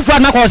ufa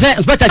na ko se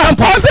inspector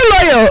champo o se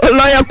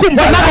lawyer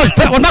kumpala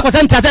na ko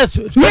se ntase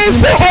me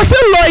se o se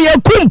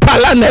lawyer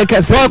kumpala na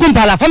kase o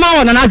kumpala fama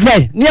wona na adwa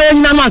ni e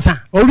nyina no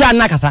ansa o wi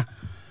anna kasa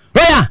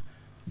lawyer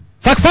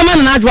fama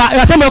na adwa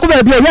asema ko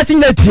ba bia wi tin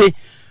na tie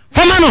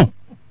fama no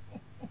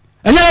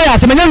enya ya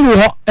asema nya ru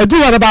ho edu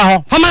ho ba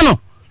ho fama no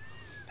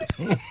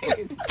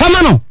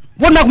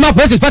wona kuma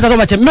police inspector so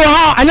mache me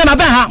ho anya na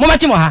ba ha mo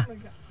mache mo ha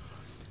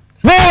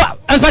wo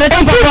inspector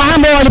champo ha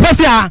mo le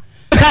pafia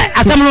ka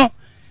asema no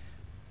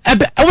I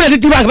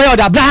did you about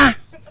that blah?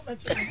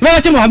 No,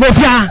 Tim, I'm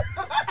ofia.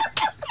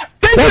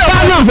 Thank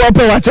you for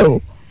pay what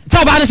you.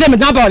 Tell about the same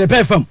number of the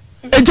pay from.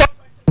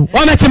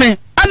 One met me.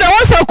 And I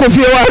was a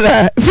coffee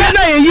water.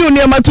 Fiona, you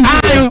near my two.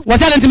 I was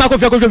telling to my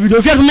coffee video.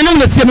 If you have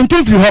the same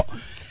two for her,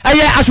 I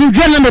asked me,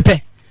 General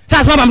Pay.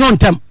 That's what I'm not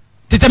them.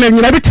 To tell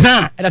me, every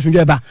time, and that's me.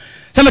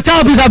 Some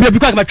tell me I'll be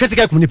because my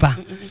critical communipa.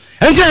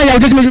 And then I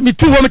did me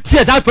 2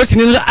 tears out person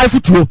in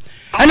Alfutuo.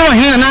 I know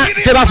here na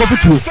tell about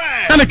Futuo.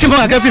 I'm a kimbo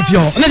like every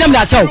pure. Let them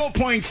that so.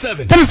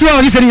 Tell me if you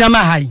are living in your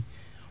high.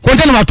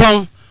 Content my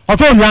tongue, or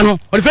Toniano,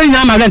 or the very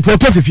name I went to a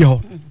tough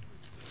you.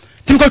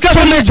 Tim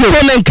Cocker made you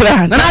and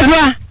cry. And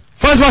I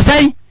first was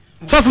saying,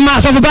 so from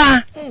Mass of a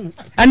bar.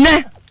 And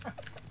then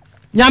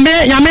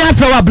Yame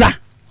after a blah.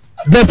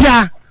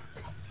 Bepia.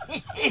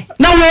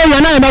 Now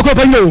you're not a milk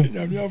open you.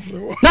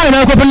 Now a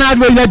milk open out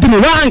where you're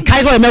doing one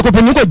Kaiser milk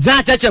open you go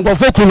that and go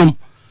for Kunum.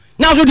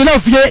 Now you do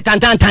not fear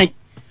time.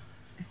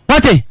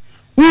 What eh?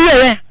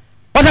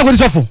 What I go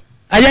to for?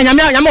 I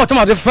am out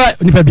of the fire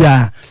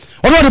Nipabia.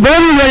 Although the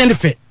body way in the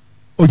fit.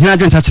 O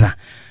General Sacha.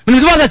 When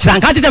it was a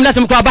chance, I did them let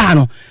some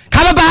Cabano.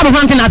 Calababa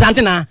hunting as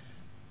antenna.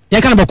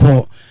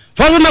 Yakanabako.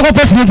 So I will not go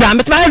personal jam.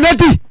 It's my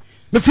ready.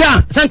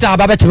 Mifia, Santa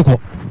Babetico.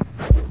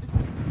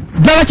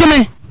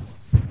 Babachime.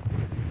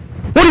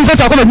 What in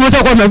fact I come and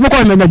motor.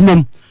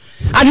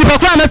 And if I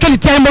cry, I'm actually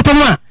telling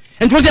Motoma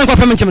and was a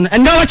permission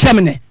and no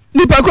chairman.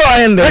 Nipako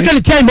and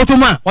actually tell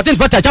Motoma what is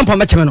what I jump on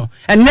Machimano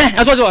and ne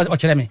as well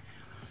watch me.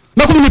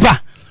 Makumipa,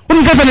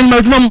 wouldn't fail in my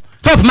room,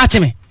 top match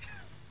me.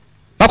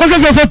 Because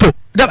of your photo,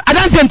 I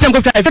don't see anything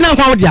of if I'm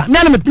going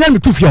to men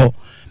too few.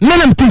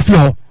 Men too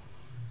few.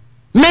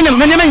 Men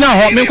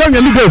now, men call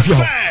me both.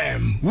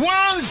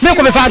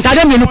 Make me find I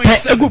don't pay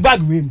a good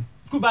bag win.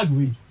 Good bag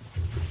win.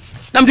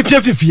 I'm the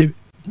player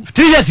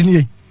 3 years in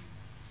here.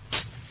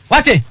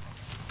 What eh?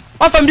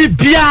 Offer me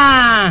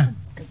beer.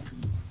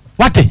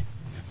 What eh?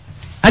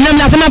 And I'm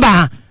not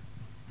about.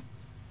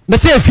 But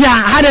say if you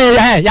had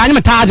a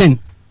animal thousand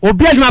or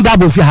be my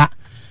babu for her.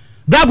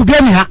 bra go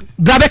bia mi ha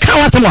bra be ka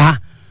wasem ha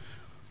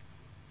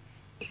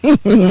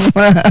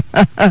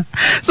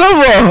so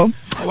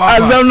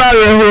azam na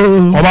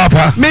ho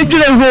Obapa me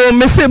dwere ho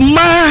me se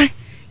ma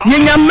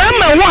nyanya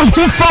mama wa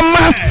ho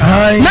fama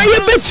na ye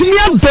betumi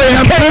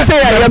abere kan se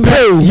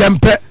ya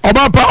yempe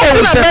Obapa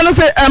o se na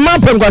se ma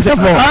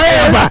penkwasefo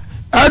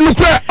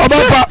anukwe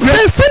Obapa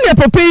se ne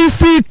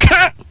popisi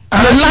ka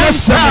the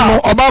last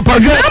Obapa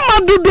na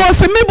madudo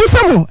se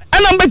mebusamo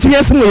ana mbetumi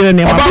asemo yere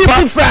ne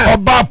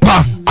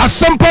Obapa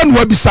asampa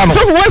no abisa no so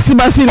wasi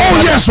masi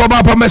oh yes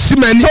Obapa masi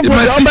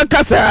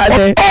obekasa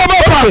ade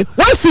Obapa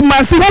wasi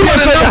masi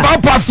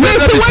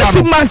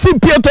wasi masi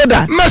pieto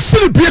da masi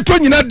pieto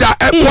nyina da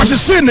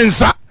wɔhyehyɛ ne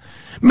nsa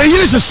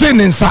meyire hyehyɛ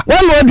ne nsa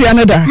wɔn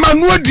aduane da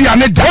manu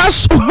aduane da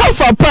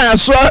wafa pan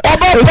so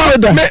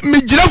Obapa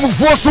me gyina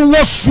fufuo so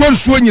wɔ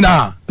suo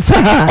nyina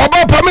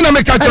Obapa me na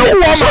me ka kyerɛ wo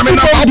ma me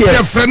na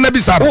ba frɛ na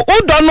bisa no wo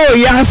dɔ no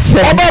yɛ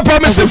asɛ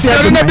Obapa me se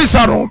frɛ na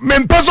bisa no me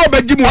mpɛ so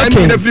obɛgyi mu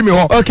ani na firi me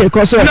hɔ okay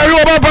koso na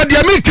wi Obapa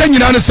dia me ka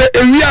nyina no sɛ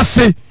ewi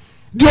ase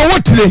di owo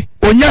tire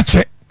onya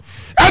kyɛ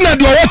ana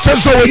di owo kyɛ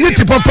so wonyi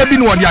ti papa bi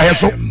no wɔde ahɛ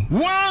so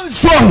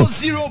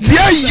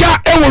dia ya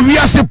ewo wi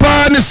ase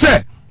pa ne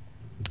sɛ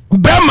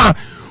bema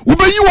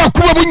ubeyi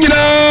wakuma mu nyina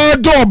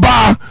do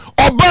oba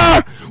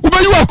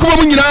ubeyi wakuma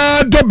mu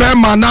nyina do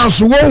bema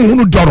nanso wo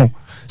hunu dɔro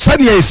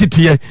sani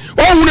esitiye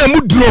wo hunu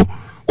emuduro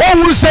wo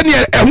hunu sani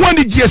ehwo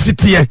ani gie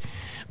esitiye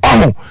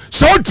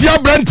so otia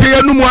brante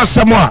yanu mu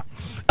asɛm a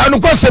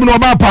anokɔ sɛm no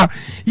Obapa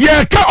ye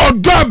ka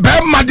ɔdɔ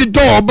bema de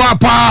do oba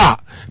pa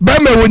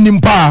bema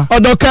wonim pa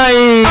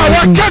ɔdɔkan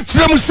awaka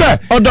kyerɛ mu sɛ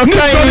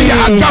ɔdɔkan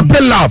ya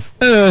agape love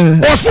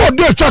oso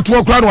ɔdɔ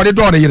twatwo kra no ɔde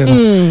do yire no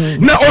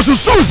na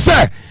osusu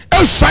sɛ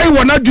esai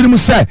wona dwunim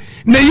sɛ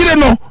ne yire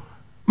no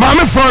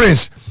maame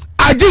Florence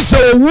agi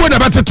sɛ owu na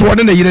betete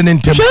wona ne yire ne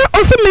ntem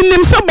o se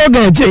minim sɛ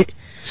boga age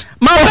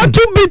ma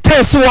watu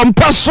bites won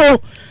paso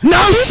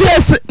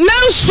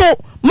nanso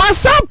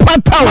masa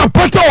pata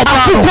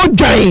akoko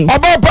dwan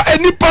Obapa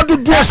enipa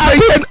dodo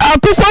sɛ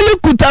akoko ne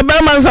kuta ba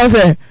man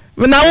sɛ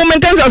na wo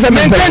menkan sɛ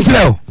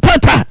menkan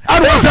pata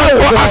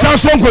asa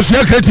so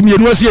nkosua kreti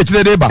mienu asi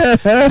akire de ba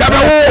dabe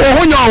wo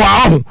ho nya wa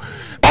ho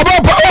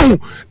Obapa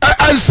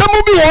ansɛm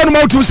bi wɔ no ma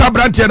utum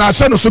sabrante na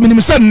ahyɛ no so minim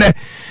sɛ nnɛ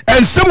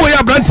ansɛm wɔ yɛ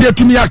abrante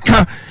atumi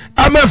aka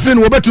amafin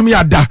wo betumi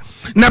ada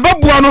na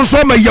babua no so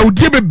ma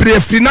yawdie bebre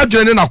afiri na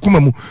dwene ne nakoma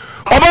mu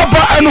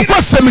Obapa anokɔ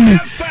sɛm ni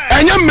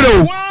ɛnyɛ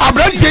mmerɛw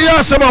abrante yɛ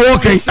asɛm a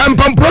wɔkɛ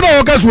ampampro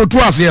na wɔkɛ so otu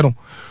ase no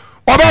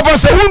Obapa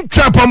sɛ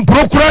wontwa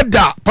pampro kura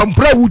da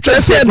pampro wutwa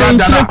sɛ kura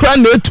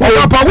da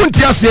Obapa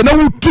wonti ase na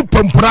wutu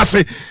pampro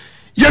ase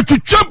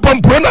yɛtwitwa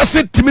pampro na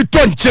se timi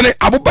tonkyene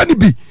aboba ne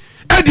bi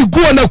edi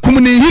go na kum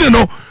ne hire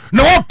no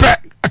na wɔpɛ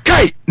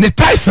Kyei ne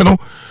tais no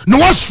na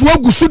wɔsoa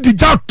gusu di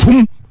ja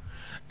tum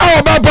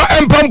Obapa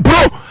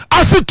empampro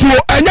asetuo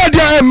enya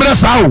dia emre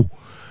saa o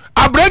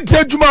abrante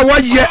adwuma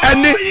wɔyɛ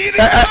ene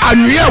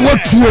anwe a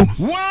wɔtuo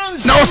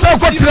na wɔsa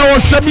kɔtena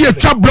wɔhwɛ bi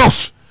atwa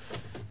blocks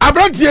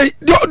abrante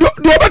do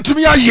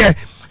obetumi ayɛ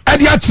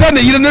edi akyerɛ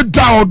ne yire ne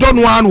da ɔdɔ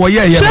no an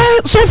wɔyɛ yɛ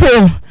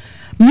sofo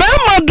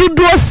mama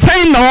dodo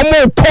sɛn na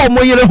ɔmo kɔ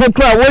ɔmo yire ho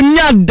kra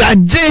wɔnya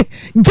dagye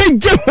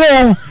jeje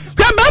ho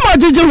mama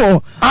jeje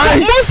ho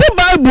mo se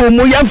bible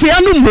mo yafia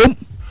no mom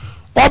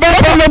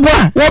Obapa no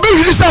boa wo be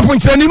hwiri sa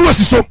ponkyerɛ ni no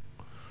asiso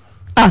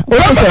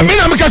me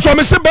na me ka cho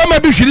me se ba ma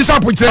bi hwiri sa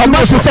ponkyerɛ ni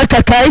no so se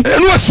kakai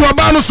no asiso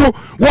ba no so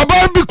wo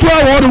ba bi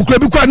kura wo do kura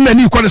bi kwa na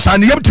ni kɔ ne sa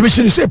ne yɛm timi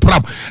se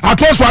pram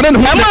ato so ane ne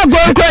ho ma go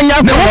nkɔ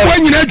nya ne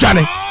ho nyina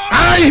adwane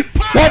ai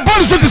wo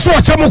ba so te so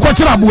ɔkyɛ mo kɔ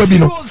kyerɛ aboa bi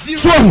no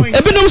so hu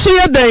ebinom so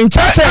yɛ dan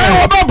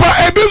kyɛkyɛ wo ba ba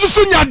ebi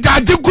so nya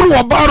dagye guru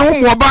wo ba ro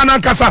mo ba na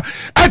nkasa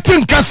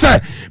atin kasa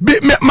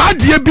ma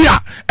die bi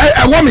a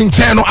ɛwɔ me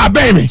nkyɛn no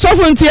abɛn me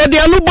sofo nti yɛ de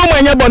anu bɔ mo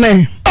anya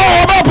bɔne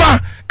Obapa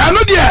anu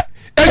de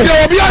eje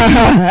obi adi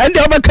ende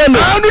obeka no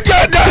anu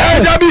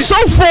de bi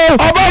sofo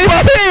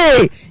Obapa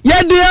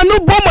yɛ de anu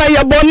bɔ mo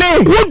anya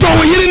bɔne wuto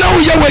wo yiri na wo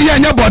yɛ wo yɛ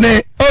anya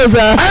bɔne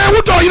oza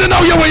wuto wo yiri na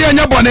wo yɛ wo yɛ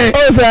anya bɔne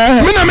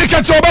oza me na me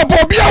ka che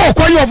Obapa obi a wo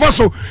kwan yɛ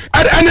so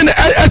ene ne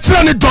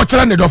kyerɛ ne dɔ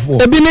kyerɛ ne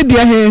dɔfo ebi ne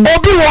dia he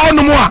obi wɔ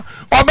no mu a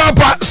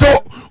Obapa so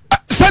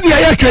sɛ ne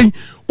yɛ kan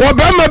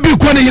obama bi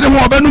kɔ ne yiri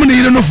ho obanum ne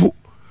yiri no fu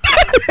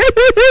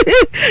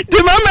di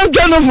mama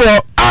twano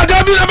fo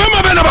adabi na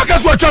bama be na baka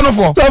so twano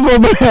fo sofo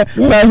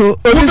baho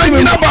obi se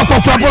nyina ba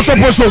kwakwa poso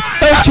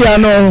etia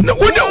no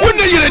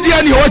woni yire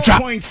dia ne watwa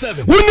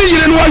woni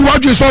yire no wa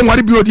wadwe so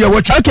nware bi odi e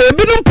watwa okay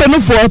ebi no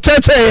mpenu fo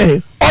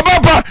cheche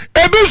Obapa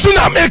ebi su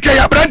na make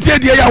ya brante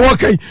dia ya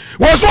wokai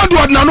wo so do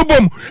odna no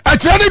bom a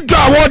kire ne do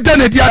a wo da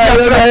ne dia dia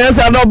kire yes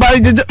no ba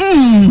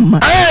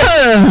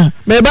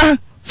meba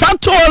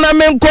fato na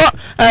menko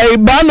ai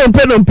ba no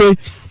mpe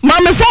ma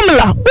me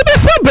formula we be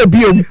say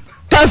babiom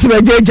tas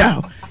be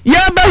jeja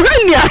ya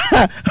behwenia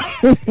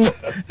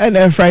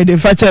and Friday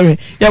fetch me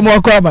ya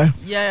mo koba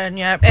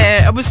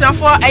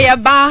abusafo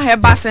ban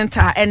heba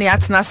center ene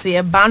atena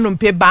se ban no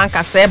pe ban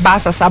kase ba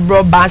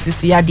sasabro ban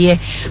sisi ade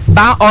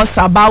ban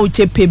osaba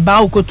uchepe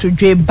ban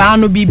ukotodwe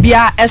ban no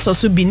bibia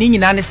esoso bi ni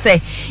nyina ne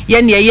se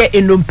ye ne ye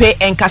enompe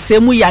enkase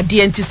mu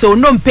yade enti se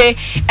onompe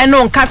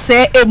eno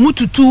nkase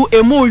emututu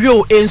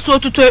emuyo enso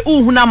tutu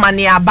uhuna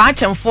mane aba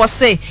chemfo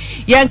se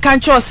ye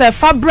nkancho se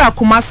fabra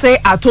kumase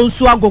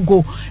atonsu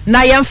agogo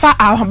na yemfa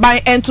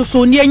aban ento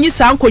so ni anyi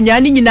sa nkonya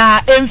ni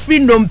nyina emfri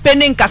nompe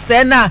ne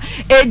nkase na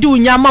edi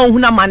unyama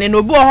uhuna mane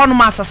no bi ho no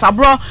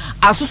masasabro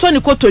asoso ni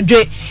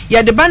kotodwe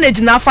ye de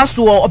bandage na afa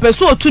so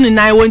opeso otu ni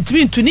nan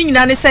wontimi ntu ni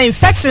nyina ne say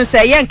infection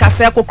say ye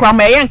nkase kokora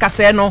ma ye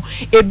nkase no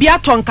ebi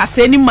ato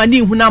nkase ni mane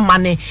ihuna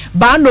mane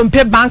ba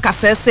nompe ban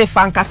nkase se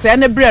fa nkase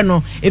ne bre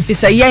no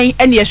efisa ye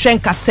ene ye hwe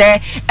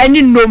nkase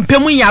ene nompe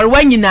mu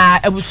yarewa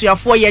nyina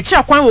abusuafo ye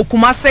kire kwan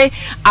wokumase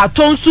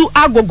atonsu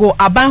agogo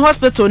aban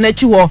hospital na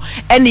chi ho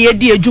ene ye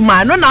di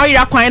ejuma no na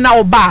oyira kwan na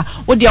oba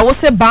wo de wo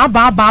se ba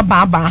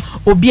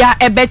obia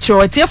ebe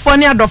chiro tiefo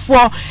ne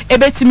adofo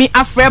ebetimi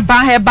afre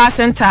ban heba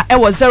center e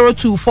wo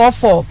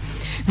 0244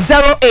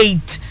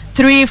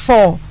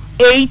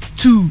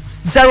 083482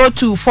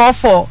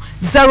 0244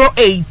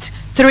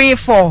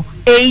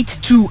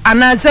 083482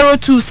 ana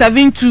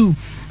 0272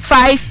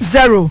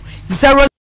 50